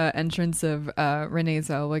second entrance of Renee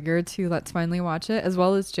Zellweger to Let's Finally Watch It, as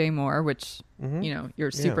well as Jay Moore, which,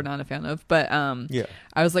 you're super not a fan of. But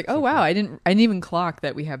I was like, oh, wow, I didn't even clock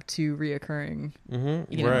that we have 2 reoccurring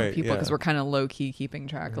people because we're kind of low-key keeping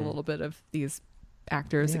track a little bit of these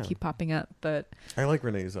actors that keep popping up. But I like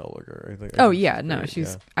Renee Zellweger. I think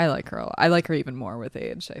she's I like her a lot. I like her even more with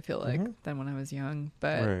age, I feel like, than when I was young.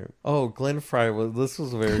 But Glenn Fry this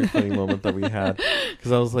was a very funny moment that we had,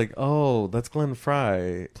 because I was like, oh, that's Glenn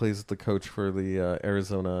Fry, plays the coach for the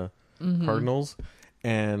Arizona Cardinals,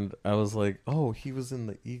 and I was like, oh, he was in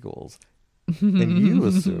the Eagles, and you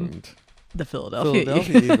assumed the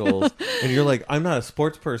Philadelphia Eagles, and you're like, I'm not a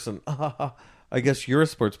sports person. I guess you're a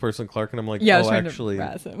sports person, Clark, and I'm like, actually,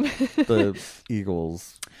 the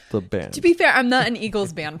Eagles, the band. To be fair, I'm not an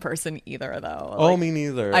Eagles band person either, though. Like, me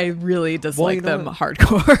neither. I really dislike them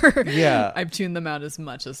hardcore. Yeah. I've tuned them out as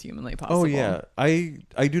much as humanly possible. Oh, yeah. I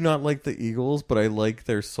do not like the Eagles, but I like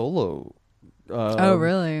their solo. Oh,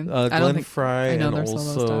 really? Glenn Fry, I know and their also,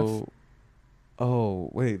 solo stuff. Oh,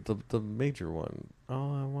 wait, the major one.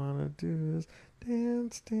 All I want to do is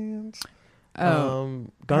dance.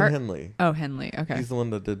 Don Henley. Oh, Henley. Okay. He's the one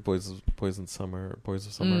that did Boys of Summer.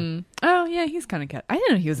 Oh, yeah, he's kind of cat. I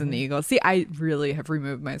didn't know he was in the Eagles. See, I really have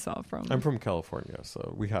removed myself from. I'm from California,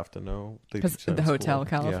 so we have to know. Because the Hotel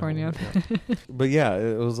California. Yeah. But yeah,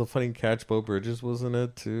 it was a funny catch. Beau Bridges was in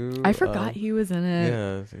it too. I forgot he was in it.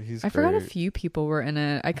 Yeah, he's. I forgot a few people were in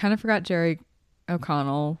it. I kind of forgot Jerry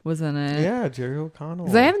O'Connell was in it. Yeah, Jerry O'Connell.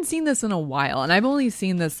 Because I haven't seen this in a while, and I've only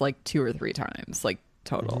seen this like 2 or 3 times, like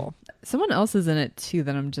total. Someone else is in it too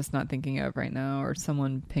that I'm just not thinking of right now, or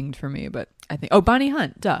someone pinged for me, but I think Bonnie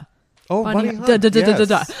Hunt. Duh. Oh, Bonnie Hunt. Duh.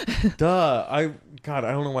 Duh. I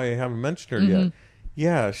don't know why I haven't mentioned her yet.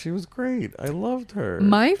 Yeah, she was great. I loved her.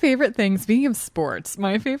 My favorite thing, speaking of sports,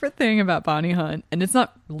 my favorite thing about Bonnie Hunt, and it's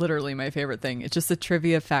not literally my favorite thing, it's just a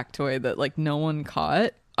trivia factoid that like no one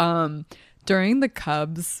caught. During the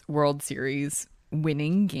Cubs World Series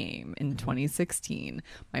winning game in 2016,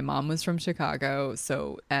 my mom was from Chicago,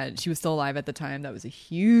 so she was still alive at the time. That was a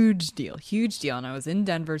huge deal, and I was in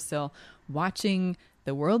Denver still watching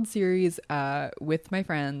the World Series with my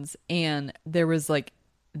friends, and there was like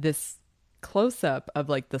this close-up of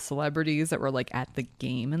like the celebrities that were like at the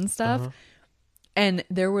game and stuff, and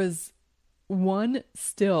there was one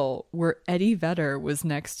still where Eddie Vedder was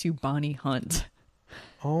next to Bonnie Hunt.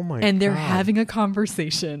 Oh my god. And they're having a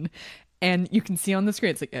conversation, and you can see on the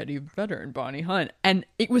screen, it's like Eddie Vedder and Bonnie Hunt. And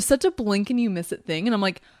it was such a blink and you miss it thing. And I'm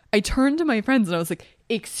like, I turned to my friends and I was like,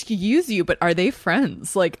 excuse you, but are they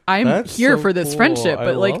friends? Like, I'm here for this friendship,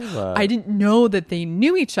 but like, I didn't know that they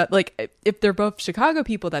knew each other. Like, if they're both Chicago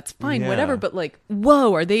people, that's fine, whatever. But like,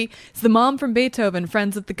 whoa, are they? It's the mom from Beethoven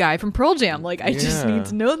friends with the guy from Pearl Jam. Like, I just need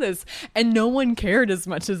to know this. And no one cared as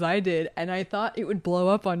much as I did. And I thought it would blow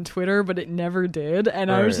up on Twitter, but it never did.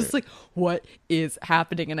 And I was just like, what is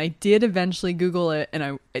happening? And I did eventually Google it,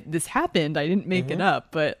 and this happened. I didn't make it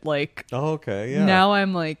up, but like, now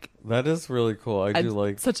I'm like, that is really cool. I do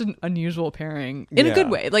like such an unusual pairing in a good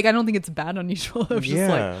way. Like, I don't think it's bad unusual. I was just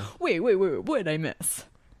like, wait, what did I miss?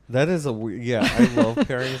 That is I love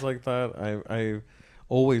pairings like that. I'm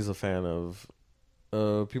always a fan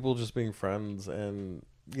of people just being friends, and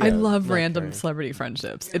I love random celebrity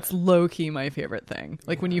friendships. It's low key my favorite thing.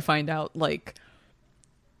 Like when you find out like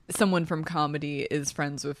someone from comedy is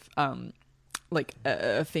friends with like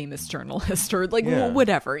a famous journalist or like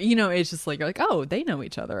whatever, you know, it's just like, you're like, oh, they know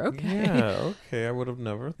each other. Okay. I would have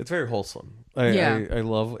never. It's very wholesome. I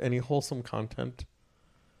love any wholesome content.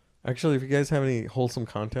 Actually, if you guys have any wholesome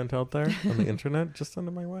content out there on the internet, just send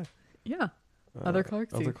it my way. Other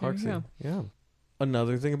Clarksy. Yeah.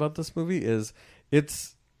 Another thing about this movie is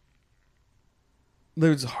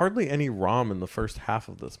there's hardly any rom in the first half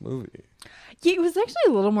of this movie. Yeah, it was actually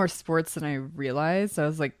a little more sports than I realized. I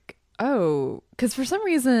was like, oh, because for some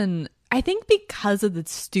reason, I think because of the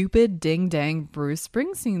stupid ding dang Bruce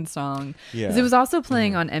Springsteen song, because it was also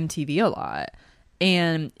playing on MTV a lot,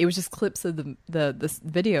 and it was just clips of the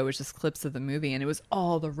video was just clips of the movie, and it was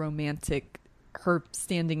all the romantic, her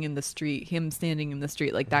standing in the street, him standing in the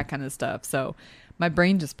street, like that kind of stuff. So my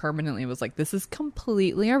brain just permanently was like, this is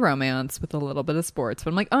completely a romance with a little bit of sports.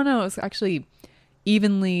 But I'm like, oh no, it's actually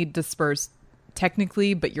evenly dispersed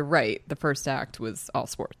technically, but you're right, the first act was all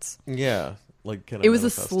sports. Like it was a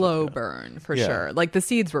slow burn for sure. Like the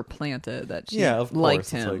seeds were planted that she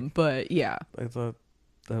liked him, like, but I thought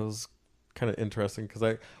that was kind of interesting because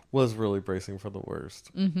I was really bracing for the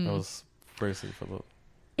worst. I was bracing for the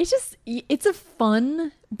it's a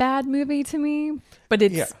fun bad movie to me, but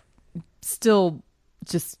it's still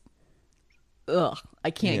just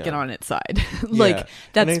I can't get on its side. Like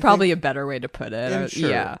that's probably a better way to put it. And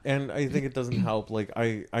yeah, and I think it doesn't help. Like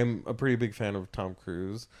I'm a pretty big fan of Tom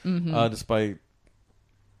Cruise, despite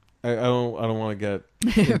I don't want to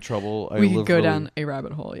get in trouble. We could go down a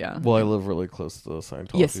rabbit hole. Yeah. Well, I live really close to the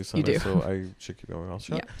Scientology Center, you do. So I should keep going. I'll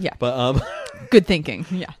shut. Yeah. But good thinking.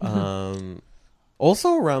 Yeah.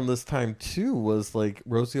 Also around this time too was like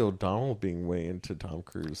Rosie O'Donnell being way into Tom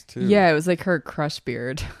Cruise too. Yeah, it was like her crush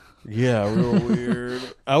beard. Yeah, real weird.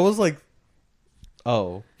 I was like,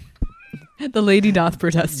 oh. The lady doth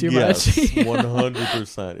protest too much. Yes,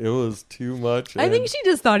 100%. It was too much. I think she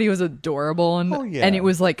just thought he was adorable, and it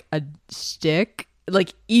was like a shtick.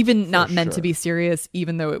 Like, even not meant to be serious,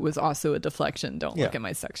 even though it was also a deflection. Don't look at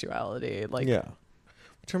my sexuality. Like,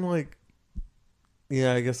 which I'm like,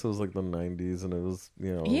 yeah, I guess it was like the 90s, and it was,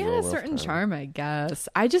 you know, he had a certain charm, I guess.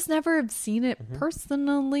 I just never have seen it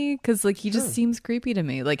personally, because like he just seems creepy to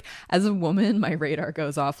me. Like, as a woman, my radar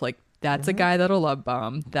goes off. Like, that's a guy that'll love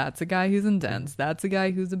bomb. That's a guy who's intense. That's a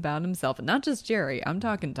guy who's about himself, and not just Jerry. I'm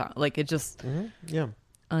talking Tom. Like, it just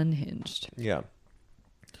unhinged. Yeah.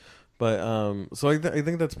 But so I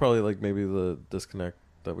think that's probably like maybe the disconnect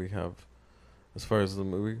that we have. As far as the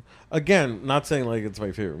movie, again, not saying like it's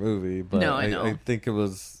my favorite movie, but no, I know. I think it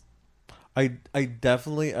was. I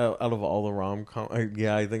definitely out of all the rom-com,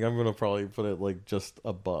 I think I'm gonna probably put it like just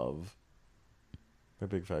above My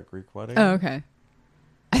Big Fat Greek Wedding. Oh, okay.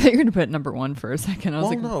 I think you're gonna put it number one for a second. I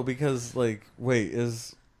was like, no, because like, wait,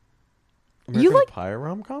 is American Pie a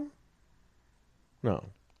rom-com? No.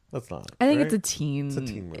 That's not. I think right? it's a teen. It's a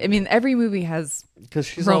teen movie. I mean, every movie has because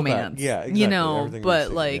she's romance. Yeah, exactly. You know,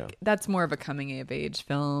 but like that's more of a coming of age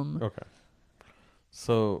film. Okay.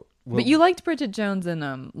 So, but you liked Bridget Jones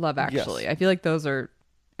and Love Actually. Yes. I feel like those are.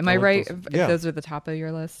 Am I right? If those are the top of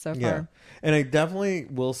your list so far? Yeah, and I definitely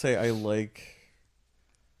will say I like.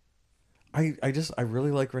 I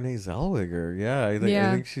really like Renee Zellweger. Yeah, I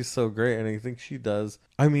think she's so great, and I think she does.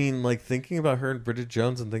 I mean, like thinking about her and Bridget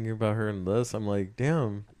Jones and thinking about her in this, I'm like,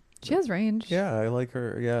 damn. She has range. Yeah, I like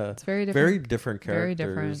her. Yeah, it's very different characters. Very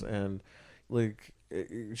different. And like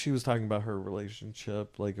she was talking about her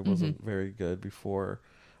relationship, like it wasn't very good before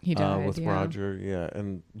he died with Roger. Yeah,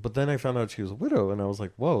 but then I found out she was a widow, and I was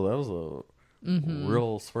like, whoa, that was a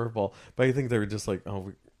real swerve ball. But I think they were just like, oh,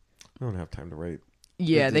 we don't have time to write.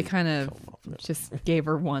 Yeah, they kind of just gave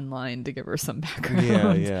her one line to give her some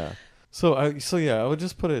background. Yeah. So I would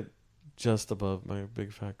just put it just above My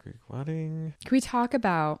Big Fat Greek Wedding. Can we talk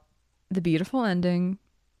about the beautiful ending?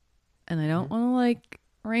 And I don't want to like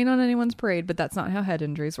rain on anyone's parade, but that's not how head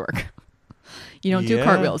injuries work. You don't do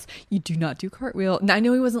cartwheels. You do not do cartwheel. Now, I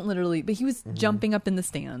know he wasn't literally, but he was jumping up in the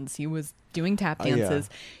stands. He was doing tap dances.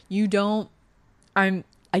 You don't. I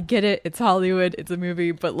get it. It's Hollywood. It's a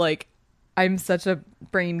movie, but like. I'm such a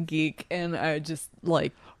brain geek, and I just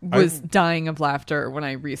like was dying of laughter when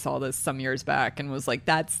I resaw this some years back, and was like,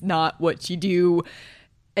 "That's not what you do."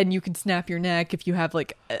 And you can snap your neck if you have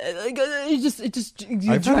like it just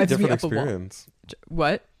I've had a different experience.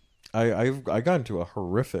 What? I got into a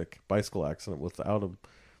horrific bicycle accident without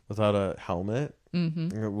a helmet.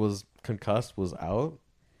 Mm-hmm. It was concussed, was out.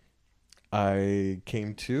 I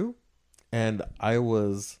came to, and I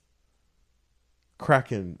was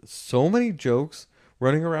cracking so many jokes,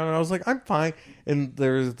 running around, and I was like, I'm fine. And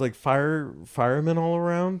there's like firemen all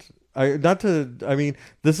around. I mean,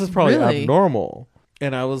 this is probably abnormal.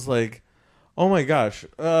 And I was like, oh my gosh,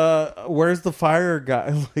 where's the fire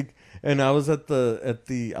guy? Like, and I was at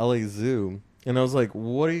the LA Zoo, and I was like,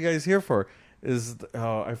 what are you guys here for?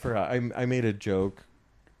 I forgot. I made a joke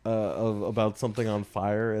about something on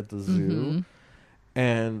fire at the zoo. Mm-hmm.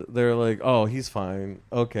 And they're like, "Oh, he's fine.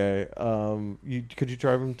 Okay. Could you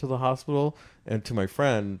drive him to the hospital?" And to my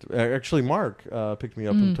friend, actually, Mark picked me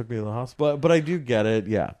up and took me to the hospital. But I do get it.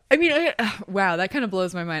 Yeah. I mean, wow, that kind of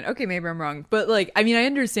blows my mind. Okay, maybe I'm wrong, but like, I mean, I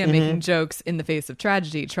understand making jokes in the face of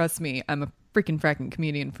tragedy. Trust me, I'm a freaking fracking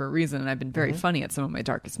comedian for a reason, and I've been very funny at some of my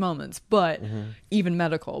darkest moments. But even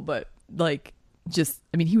medical, but like, just,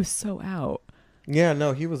 I mean, he was so out. Yeah,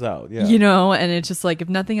 no, he was out. Yeah, you know, and it's just like, if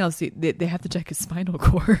nothing else, they have to check his spinal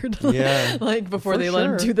cord. Yeah, like before they let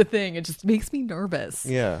him do the thing. It just makes me nervous.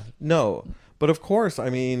 Yeah, no, but of course, I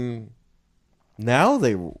mean, now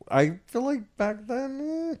I feel like back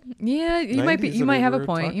then. Yeah, you might have a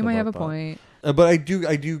point. You might have a point. But I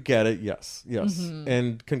do get it. Yes,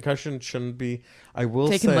 and concussion shouldn't be. I will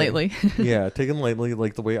taken lightly. Yeah, taken lightly,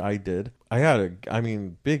 like the way I did. I had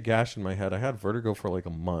big gash in my head. I had vertigo for like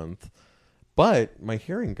a month. But my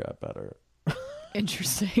hearing got better.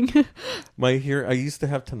 Interesting. I used to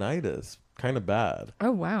have tinnitus, kind of bad.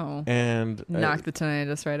 Oh, wow. And knocked the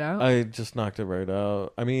tinnitus right out? I just knocked it right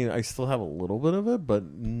out. I mean, I still have a little bit of it, but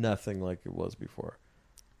nothing like it was before.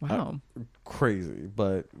 Wow. Crazy,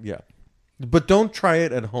 but yeah. But don't try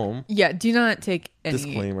it at home. Yeah, do not take any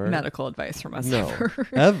Disclaimer. Medical advice from us. No.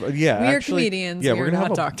 Ever. Yeah, we actually, are comedians. Yeah, we're gonna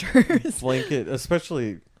not have doctors. Blanket,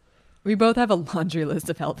 especially. We both have a laundry list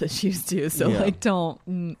of health issues too, so like don't.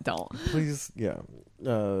 Please, yeah.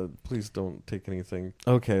 Please don't take anything.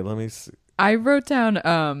 Okay, let me see. I wrote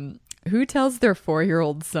down who tells their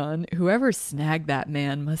 4-year-old son, whoever snagged that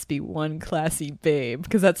man must be one classy babe,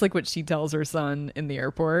 because that's like what she tells her son in the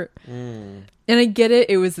airport. And I get it.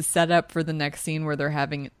 It was a setup for the next scene where they're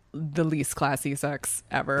having the least classy sex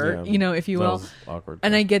ever, if you will. Awkward.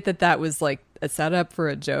 And I get that was like a setup for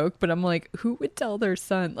a joke, but I'm like, who would tell their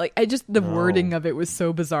son? Like, the wording of it was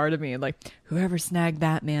so bizarre to me. Like, whoever snagged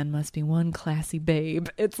that man must be one classy babe.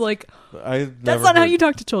 It's like, that's not how you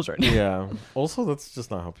talk to children. Yeah. Also, that's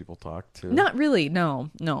just not how people talk too. Not really. No.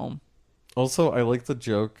 Also, I like the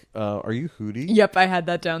joke. Are you Hootie? Yep, I had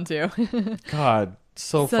that down too. God,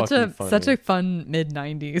 fucking funny. Such a fun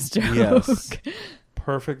mid-90s joke. Yes.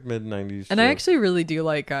 Perfect mid-90s and joke. I actually really do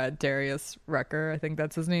like Darius Rucker. I think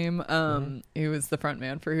that's his name. He was the front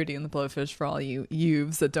man for Hootie and the Blowfish, for all you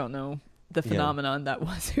youths that don't know the phenomenon that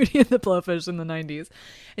was Hootie and the Blowfish in the 90s.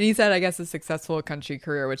 And he's had, I guess, a successful country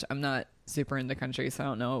career, which I'm not super into country, so I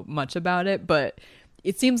don't know much about it, but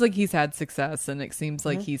it seems like he's had success, and it seems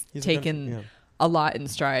like he's taken a lot in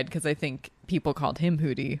stride, because I think people called him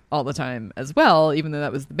Hootie all the time as well, even though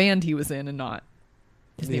that was the band he was in and not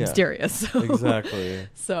his name's Darius. So. Exactly.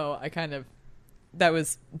 So that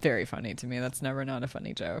was very funny to me. That's never not a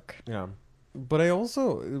funny joke. Yeah. But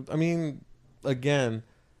I mean, again,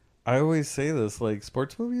 I always say this, like,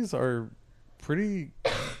 sports movies are pretty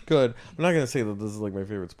good. I'm not going to say that this is like my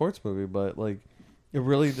favorite sports movie, but like, it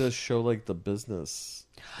really does show like the business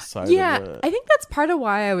side of it. Yeah, I think that's part of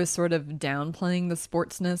why I was sort of downplaying the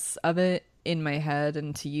sportsness of it in my head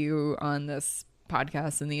and to you on this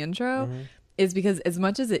podcast in the intro. Is because as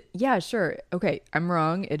much as sure, okay, I'm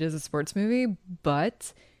wrong, it is a sports movie,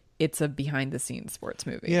 but it's a behind the scenes sports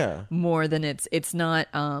movie. Yeah. More than it's not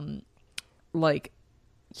like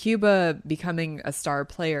Cuba becoming a star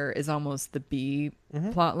player is almost the B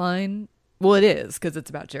plot line. Well, it is, because it's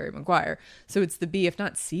about Jerry Maguire. So it's the B, if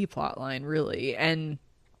not C plot line, really. And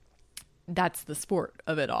that's the sport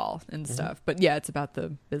of it all and stuff. But yeah, it's about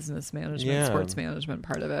the business management, sports management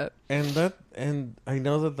part of it. And I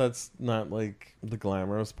know that that's not like the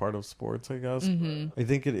glamorous part of sports, I guess. I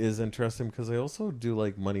think it is interesting because I also do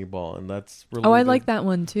like Moneyball, and that's really I like that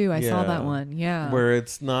one too. I saw that one. Yeah. Where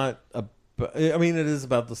it's not I mean, it is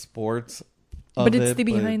about the sports. But it's the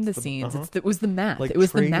behind the scenes. It was the math. Like it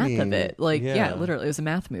was training. The math of it. Like, literally, it was a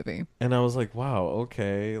math movie. And I was like, wow,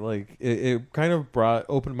 okay. Like, it kind of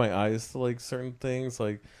opened my eyes to like certain things.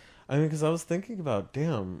 Like, I mean, because I was thinking about,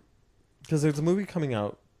 damn, because there's a movie coming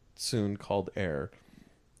out soon called Air,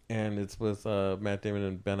 and it's with Matt Damon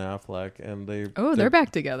and Ben Affleck, and they're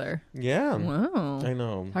back together. Yeah. Wow. I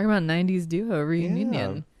know. Talking about 90s duo reunion.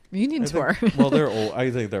 Yeah. Reunion tour. They're old.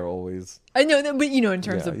 I think they're always. I know, but in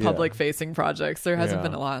terms of public-facing projects, there hasn't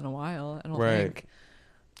been a lot in a while. I don't think.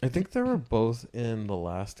 I think they were both in The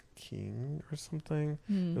Last King or something.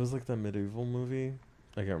 It was like the medieval movie.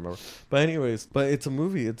 I can't remember. But anyways, it's a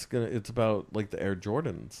movie. It's about like the Air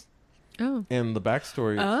Jordans. Oh. And the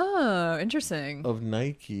backstory. Oh, interesting. Of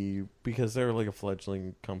Nike, because they're like a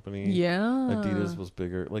fledgling company. Yeah. Adidas was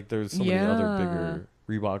bigger. Like there's so many other bigger.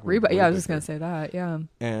 Reebok. Yeah, I was just going to say that. Yeah.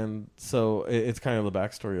 And so it's kind of the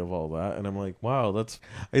backstory of all that. And I'm like, wow,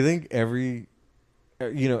 I think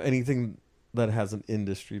anything that has an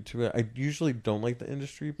industry to it. I usually don't like the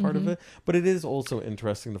industry part of it, but it is also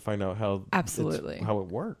interesting to find out how how it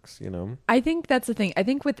works, I think that's the thing. I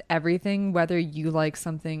think with everything, whether you like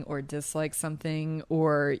something or dislike something,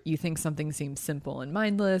 or you think something seems simple and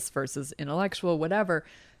mindless versus intellectual, whatever,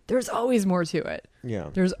 there's always more to it. Yeah.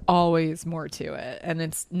 There's always more to it. And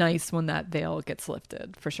it's nice when that veil gets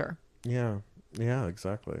lifted, for sure. Yeah. Yeah,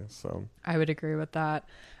 exactly. So I would agree with that.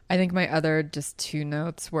 I think my other just 2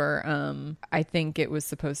 notes were, I think it was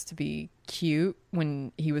supposed to be cute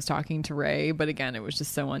when he was talking to Ray, but again, it was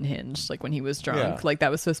just so unhinged. Like when he was drunk, like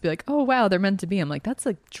that was supposed to be like, oh wow, they're meant to be. I'm like, that's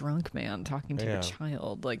a drunk man talking to a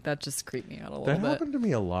child. Like that just creeped me out a little bit. That happened to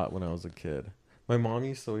me a lot when I was a kid. My mom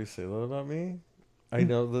used to always say that about me. I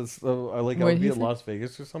know this. I would be in Las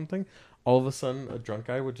Vegas or something. All of a sudden, a drunk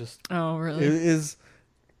guy would just. Oh, really? It is.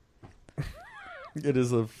 It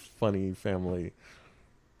is a funny family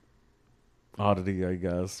oddity, I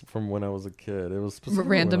guess, from when I was a kid. It was specifically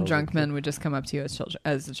random drunk men would just come up to you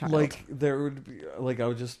as a child. Like there would be I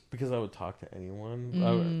would just, because I would talk to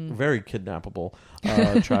anyone. Very kidnappable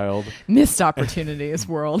child. Missed opportunities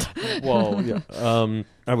world. Well, yeah.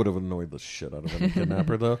 I would have annoyed the shit out of any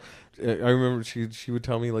kidnapper though. I remember she would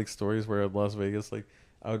tell me like stories where at Las Vegas, like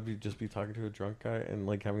I would just be talking to a drunk guy and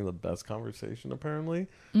like having the best conversation apparently.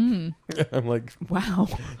 I'm like, wow.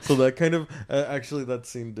 So that kind of actually that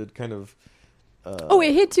scene did kind of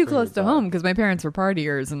it hit too close to home because my parents were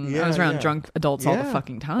partiers and I was around drunk adults all the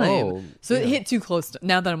fucking time. It hit too close.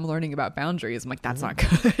 Now that I'm learning about boundaries, I'm like, that's not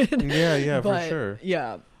good. Yeah, but, for sure.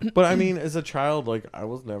 Yeah. But I mean, as a child, like I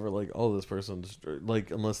was never like, oh, this person's like,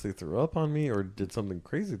 unless they threw up on me or did something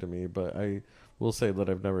crazy to me. But I will say that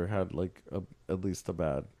I've never had like at least a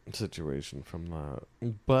bad situation from that.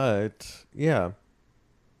 But yeah.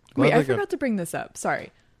 Wait, I forgot to bring this up. Sorry.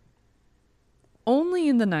 Only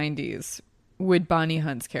in the 90s would Bonnie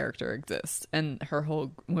Hunt's character exist and her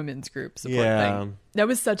whole women's group support thing. That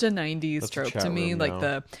was such a 90s trope to me. Like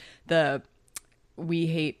the we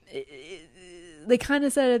hate... They kind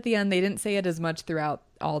of said it at the end. They didn't say it as much throughout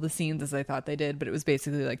all the scenes as I thought they did, but it was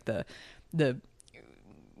basically like the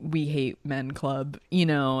we hate men club, you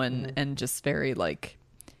know, and just very like...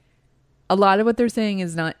 A lot of what they're saying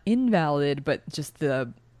is not invalid, but just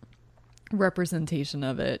the representation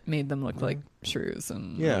of it made them look like shrews,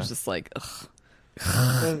 and it was just like ugh.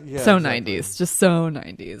 So exactly. 90s, just so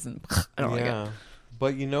 90s, and I don't like it.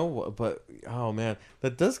 But you know what, but oh man,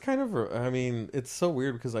 that does kind of, I mean, it's so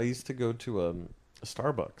weird because I used to go to a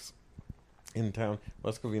Starbucks in town,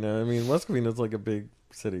 West Covina. I mean, West Covina is like a big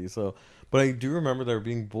city, so, but I do remember there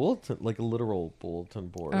being bulletin, like a literal bulletin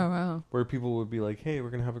board, where people would be like, hey, we're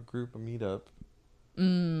gonna have a meetup,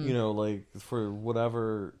 you know, like for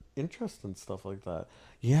whatever interest and stuff like that.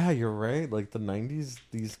 Yeah, you're right. Like the 90s,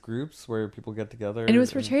 these groups where people get together. And it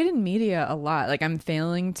was portrayed in media a lot. Like I'm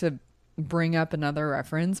failing to bring up another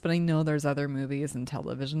reference, but I know there's other movies and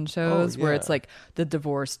television shows where it's like the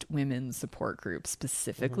divorced women's support group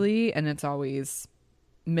specifically. And it's always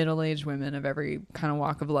middle-aged women of every kind of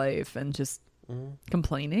walk of life and just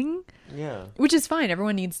complaining. Yeah. Which is fine.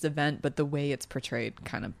 Everyone needs to vent, but the way it's portrayed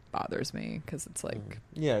kind of bothers me because it's like...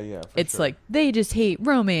 It's like, they just hate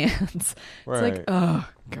romance. Right. It's like, oh,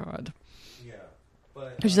 God. Yeah.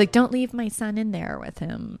 But... She's like, don't leave my son in there with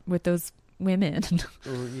him, with those women.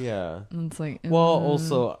 Yeah. And it's like... Well,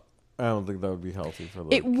 also, I don't think that would be healthy for them.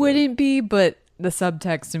 It wouldn't be, but the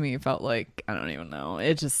subtext to me felt like, I don't even know.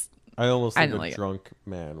 It just... I almost think a drunk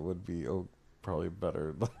man would be probably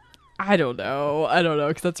better. I don't know,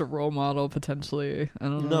 because that's a role model potentially. I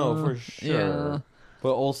don't know. No, for sure. Yeah.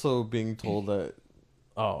 But also being told that,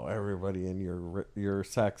 oh, everybody in your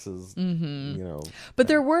sex is, you know. But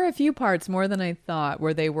there were a few parts, more than I thought,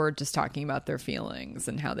 where they were just talking about their feelings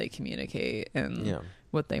and how they communicate and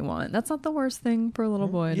what they want. That's not the worst thing for a little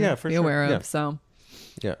boy to be aware of. So,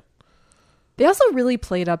 yeah. They also really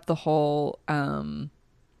played up the whole...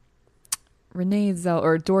 Renee Zell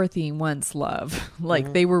or Dorothy wants love.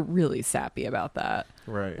 Like they were really sappy about that,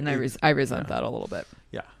 right? And I resent that a little bit.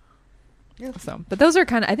 Yeah. So, but those are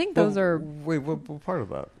kind of. I think those are. Wait, what part of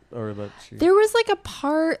that? Or that she? There was like a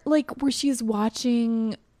part like where she's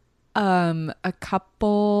watching, a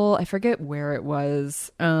couple. I forget where it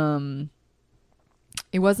was.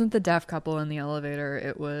 It wasn't the deaf couple in the elevator.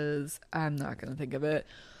 It was. I'm not gonna think of it.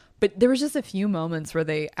 But there was just a few moments where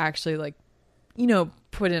they actually like, you know,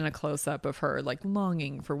 put in a close-up of her like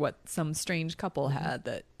longing for what some strange couple had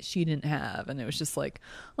that she didn't have, and it was just like,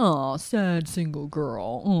 oh, sad single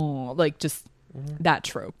girl, oh, like just that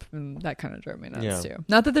trope, and that kind of drove me nuts too.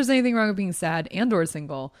 Not that there's anything wrong with being sad and or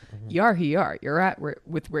single. You are who you are. You're at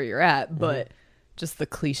where you're at, but just the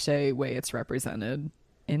cliche way it's represented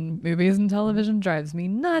in movies and television drives me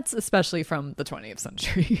nuts, especially from the 20th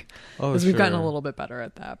century. Because we've gotten a little bit better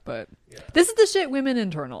at that, but this is the shit women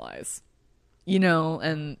internalize. You know,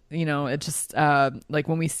 and you know, it just like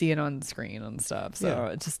when we see it on screen and stuff. So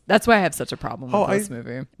it just, that's why I have such a problem with this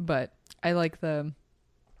movie. But I like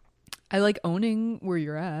owning where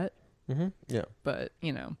you're at. Yeah. But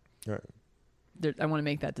you know, I want to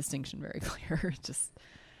make that distinction very clear. Just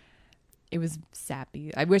it was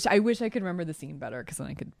sappy. I wish I could remember the scene better because then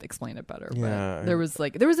I could explain it better. Yeah, but there was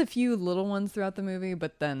a few little ones throughout the movie,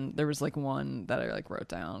 but then there was like one that I like wrote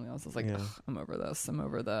down. I was just like, I'm over this. I'm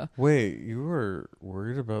over the. Wait, you were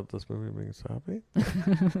worried about this movie being sappy?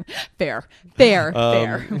 Fair.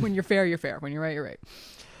 When you're fair, you're fair. When you're right, you're right.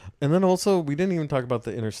 And then also, we didn't even talk about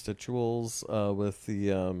the interstitials with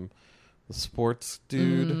the sports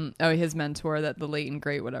dude. Oh, his mentor, that the late and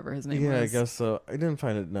great, whatever his name was. Yeah, I guess so. I didn't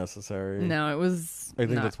find it necessary. No, it was. I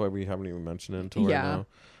think that's why we haven't even mentioned it until right now.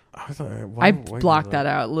 I blocked that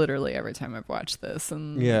out literally every time I've watched this,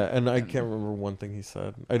 and I can't remember one thing he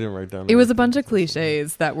said. I didn't write down. It was a bunch of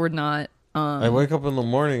cliches that were not. I wake up in the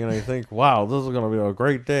morning and I think, "Wow, this is gonna be a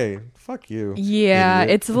great day." Fuck you. Yeah,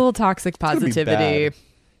 idiot. It's a little toxic positivity.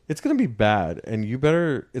 It's gonna be bad, and you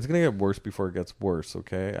better. It's gonna get worse before it gets worse.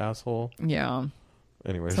 Okay, asshole. Yeah.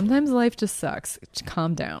 Anyways, sometimes life just sucks.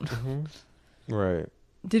 Calm down. Mm-hmm. Right.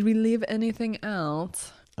 Did we leave anything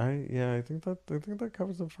out? I think that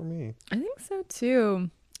covers it for me. I think so too.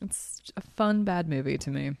 It's a fun bad movie to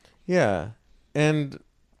me. Yeah, and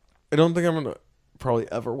I don't think I'm gonna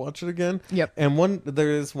probably ever watch it again. Yep. And there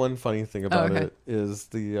is one funny thing about it is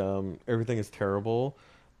the Everything is Terrible,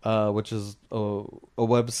 which is a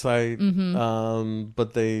website,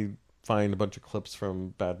 but they find a bunch of clips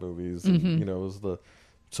from bad movies, and it was the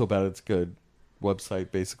So Bad It's Good website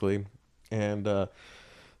basically, and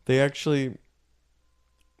they actually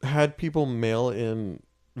had people mail in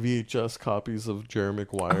VHS copies of Jerry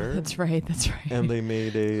Maguire. Oh, that's right. And they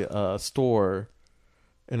made a store,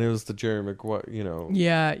 and it was the Jerry Maguire,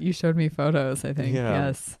 Yeah, you showed me photos, I think. Yeah.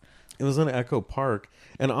 Yes. It was in Echo Park.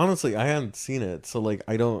 And honestly, I hadn't seen it. So, like,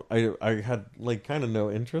 I had, like, kind of no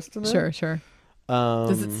interest in it. Sure.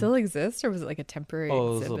 Does it still exist, or was it, like, a temporary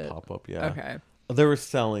exhibit? It was a pop-up, yeah. Okay. They were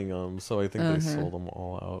selling them, so I think they sold them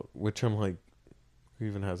all out, which I'm like, who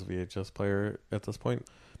even has a VHS player at this point?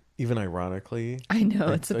 Even ironically, I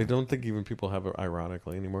know I don't think even people have it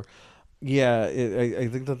ironically anymore. Yeah, I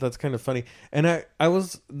think that's kind of funny, and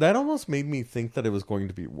that almost made me think that it was going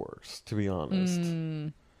to be worse, to be honest.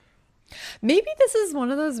 Maybe this is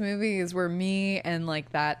one of those movies where me and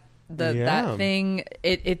like that thing,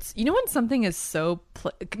 it's when something is so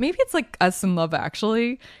maybe it's like Us in Love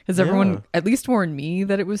Actually, because everyone at least warned me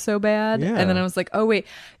that it was so bad, and then I was like, oh wait,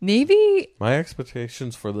 maybe my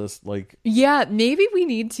expectations for this, like, maybe we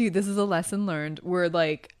need to, this is a lesson learned, where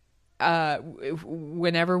like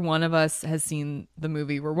whenever one of us has seen the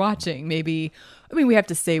movie we're watching, maybe, I mean, we have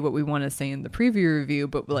to say what we want to say in the preview review,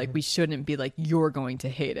 but like we shouldn't be like, you're going to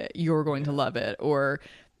hate it, you're going to love it, or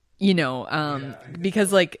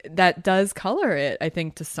because like that does color it, I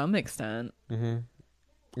think, to some extent.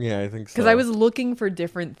 Yeah, I think so. Because I was looking for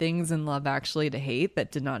different things in Love Actually to hate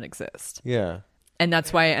that did not exist. Yeah. And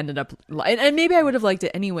that's why I ended up, and maybe I would have liked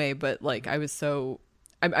it anyway, but like I was so,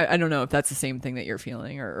 I don't know if that's the same thing that you're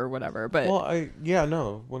feeling or whatever, but. Well,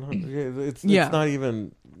 no, 100. It's not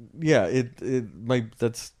even,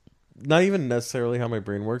 that's not even necessarily how my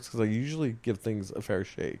brain works, because I usually give things a fair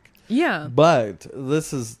shake. Yeah. But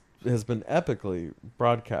this has been epically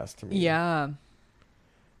broadcast to me. Yeah.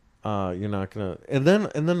 You're not gonna, and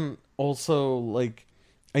then also, like,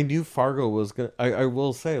 I knew Fargo was gonna. I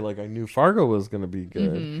will say, like, I knew Fargo was gonna be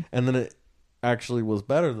good, and then it actually was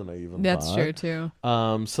better than I even thought. That's true too.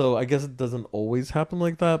 So I guess it doesn't always happen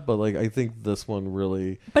like that, but like I think this one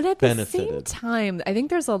really. But at benefited. The same time, I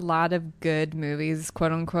think there's a lot of good movies,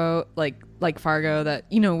 quote unquote, like Fargo, that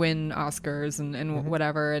win Oscars and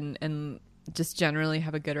whatever, and just generally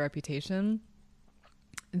have a good reputation,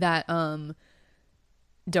 that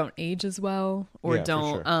don't age as well, or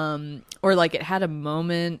don't sure. Or like it had a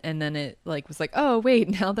moment and then it like was like, oh wait,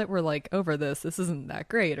 now that we're like over this isn't that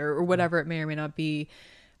great, or whatever it may or may not be.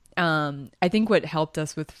 I think what helped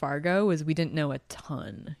us with Fargo was we didn't know a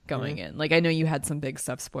ton going in. Like, I know you had some big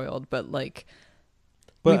stuff spoiled, but like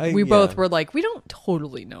we both were like, we don't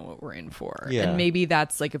totally know what we're in for. And maybe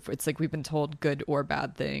that's like, if it's like we've been told good or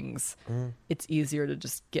bad things, it's easier to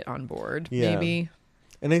just get on board, maybe.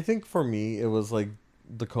 And I think for me it was like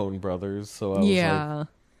the Coen brothers, so I was like,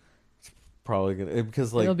 it's probably gonna,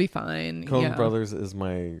 because like it'll be fine. Coen brothers is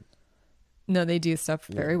my, no, they do stuff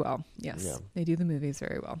very well. Yes, they do the movies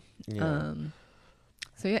very well.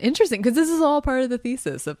 So interesting, because this is all part of the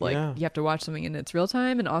thesis of like you have to watch something in its real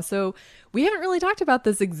time, and also we haven't really talked about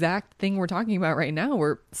this exact thing we're talking about right now,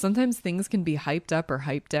 where sometimes things can be hyped up or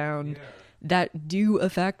hyped down that do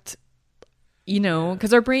affect,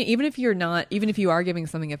 because our brain, even if you are giving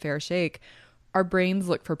something a fair shake, our brains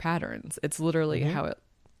look for patterns. It's literally how it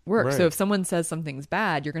works. Right. So if someone says something's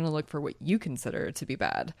bad, you're going to look for what you consider to be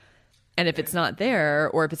bad. And if it's not there,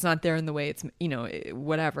 or if it's not there in the way it's,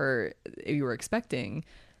 whatever you were expecting,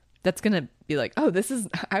 that's going to be like, oh,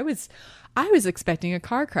 I was expecting a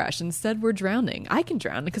car crash. Instead, we're drowning. I can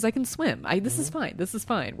drown because I can swim. This is fine. This is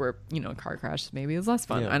fine. Where, a car crash maybe is less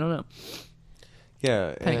fun. I don't know.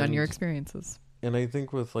 Yeah. Depending on your experiences. And I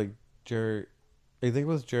think with Jerry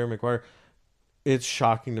Maguire, it's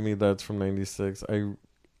shocking to me that it's from 96.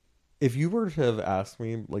 if you were to have asked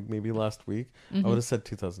me like maybe last week, I would have said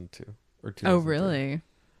 2002 or 2003. Oh, really?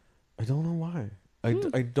 I don't know why. I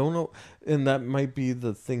don't know. And that might be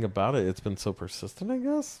the thing about it. It's been so persistent, I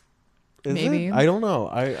guess. Maybe. I don't know.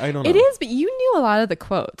 I don't know. It is, but you knew a lot of the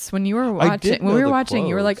quotes when you were watching. When we were watching,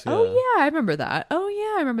 you were like, "Oh yeah, I remember that. Oh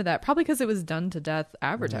yeah, I remember that." Probably because it was done to death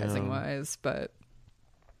advertising wise, but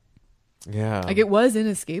yeah, like it was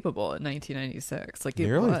inescapable in 1996. Like it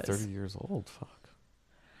nearly was 30 years old. Fuck.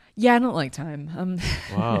 Yeah, I don't like time.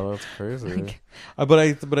 Wow, that's crazy. But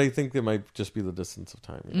I think it might just be the distance of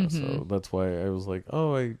time. Yeah, so that's why I was like,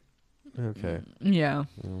 oh, okay. Yeah.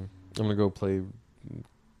 I'm gonna go play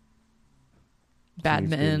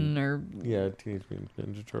badminton or Teenage Mutant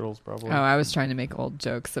Ninja Turtles probably. Oh, I was trying to make old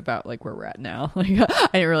jokes about like where we're at now. Like I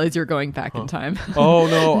didn't realize you were going back in time. Oh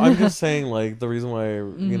no, I'm just saying like the reason why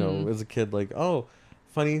you know as a kid like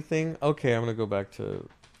funny thing. Okay, I'm gonna go back to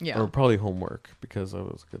or probably homework because I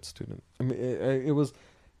was a good student. I mean, it was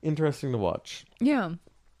interesting to watch. Yeah,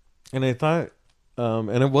 and I thought,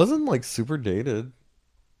 and it wasn't like super dated.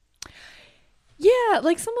 Yeah,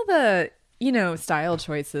 like some of the style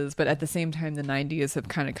choices, but at the same time, the 90s have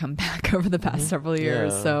kind of come back over the past several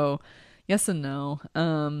years. Yeah. So, yes and no.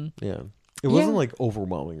 It wasn't like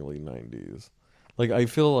overwhelmingly 90s. Like I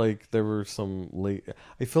feel like there were some late.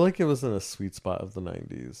 I feel like it was in a sweet spot of the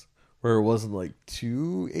 90s where it wasn't like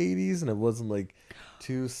too 80s and it wasn't like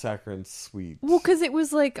too saccharine sweet. Well, because it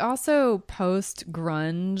was like also post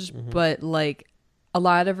grunge, but like a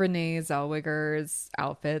lot of Renee Zellweger's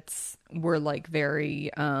outfits were like very.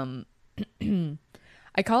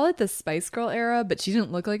 I call it the Spice Girl era, but she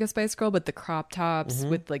didn't look like a Spice Girl, but the crop tops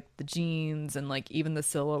with like the jeans and like even the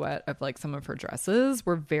silhouette of like some of her dresses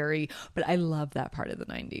were but I love that part of the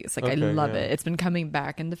 90s. Like I love it. It's been coming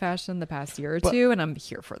back into fashion the past year or two and I'm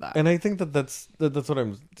here for that. And I think that's what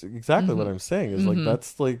I'm exactly what I'm saying is like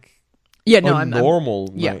that's like normal normal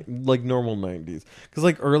 90s. Cuz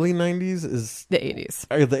like early 90s is the 80s.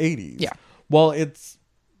 Or the 80s. Yeah. Well, it's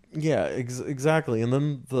exactly. And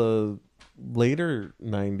then the later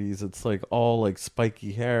 90s it's like all like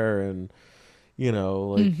spiky hair and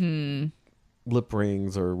like lip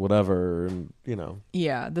rings or whatever and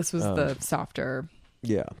this was the softer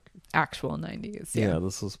actual 90s.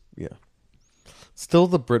 This was still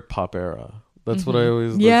the Britpop era. That's what I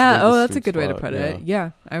always that's a good way to put it.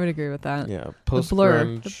 I would agree with that. Post the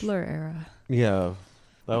blur era.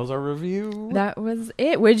 That was our review. That was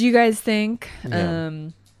it. What did you guys think?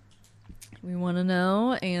 We want to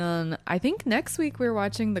know. And I think next week we're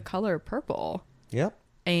watching The Color Purple. Yep.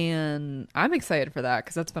 And I'm excited for that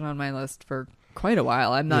because that's been on my list for quite a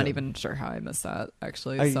while. I'm not even sure how I missed that,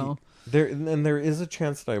 actually. There is a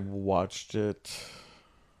chance that I watched it.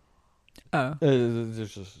 Oh.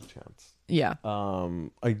 There's just a chance. Yeah.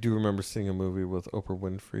 I do remember seeing a movie with Oprah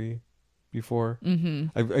Winfrey before.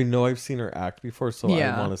 I know I've seen her act before, so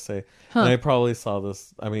I want to say, and I probably saw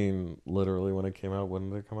this. I mean, literally when it came out. When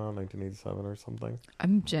did it come out? 1987 or something.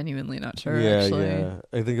 I'm genuinely not sure. Actually.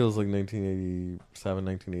 I think it was like 1987,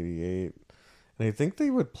 1988, and I think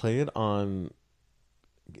they would play it on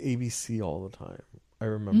ABC all the time. I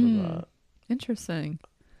remember that. Interesting.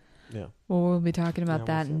 Yeah. Well, we'll be talking about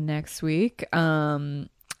that next week.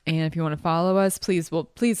 And if you want to follow us, please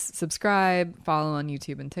subscribe, follow on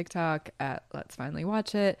YouTube and TikTok at Let's Finally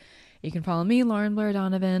Watch It. You can follow me, Lauren Blair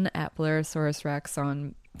Donovan, at Blairosaurus Rex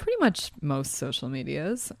on pretty much most social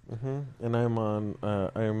medias. And I'm on,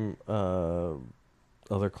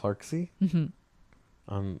 Other Clarksy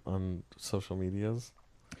on social medias.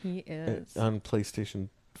 He is. On PlayStation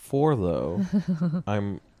 4, though,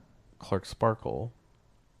 I'm Clark Sparkle.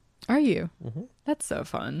 Are you? That's so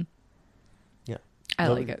fun. I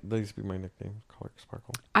like it. That used to be my nickname, Clark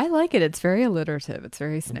Sparkle. I like it. It's very alliterative. It's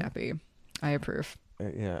very snappy. I approve.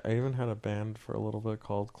 I even had a band for a little bit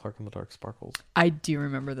called Clark and the Dark Sparkles. I do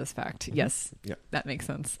remember this fact. Yes. Yeah. That makes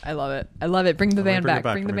sense. I love it. I love it. Bring the band back.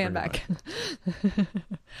 Bring the band back.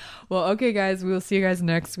 Well, okay, guys. We will see you guys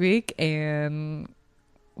next week. And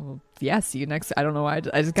see you next. I don't know why.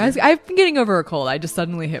 Guys, I've been getting over a cold. I just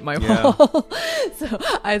suddenly hit my wall. So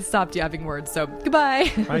I stopped yapping words. So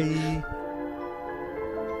goodbye. Bye.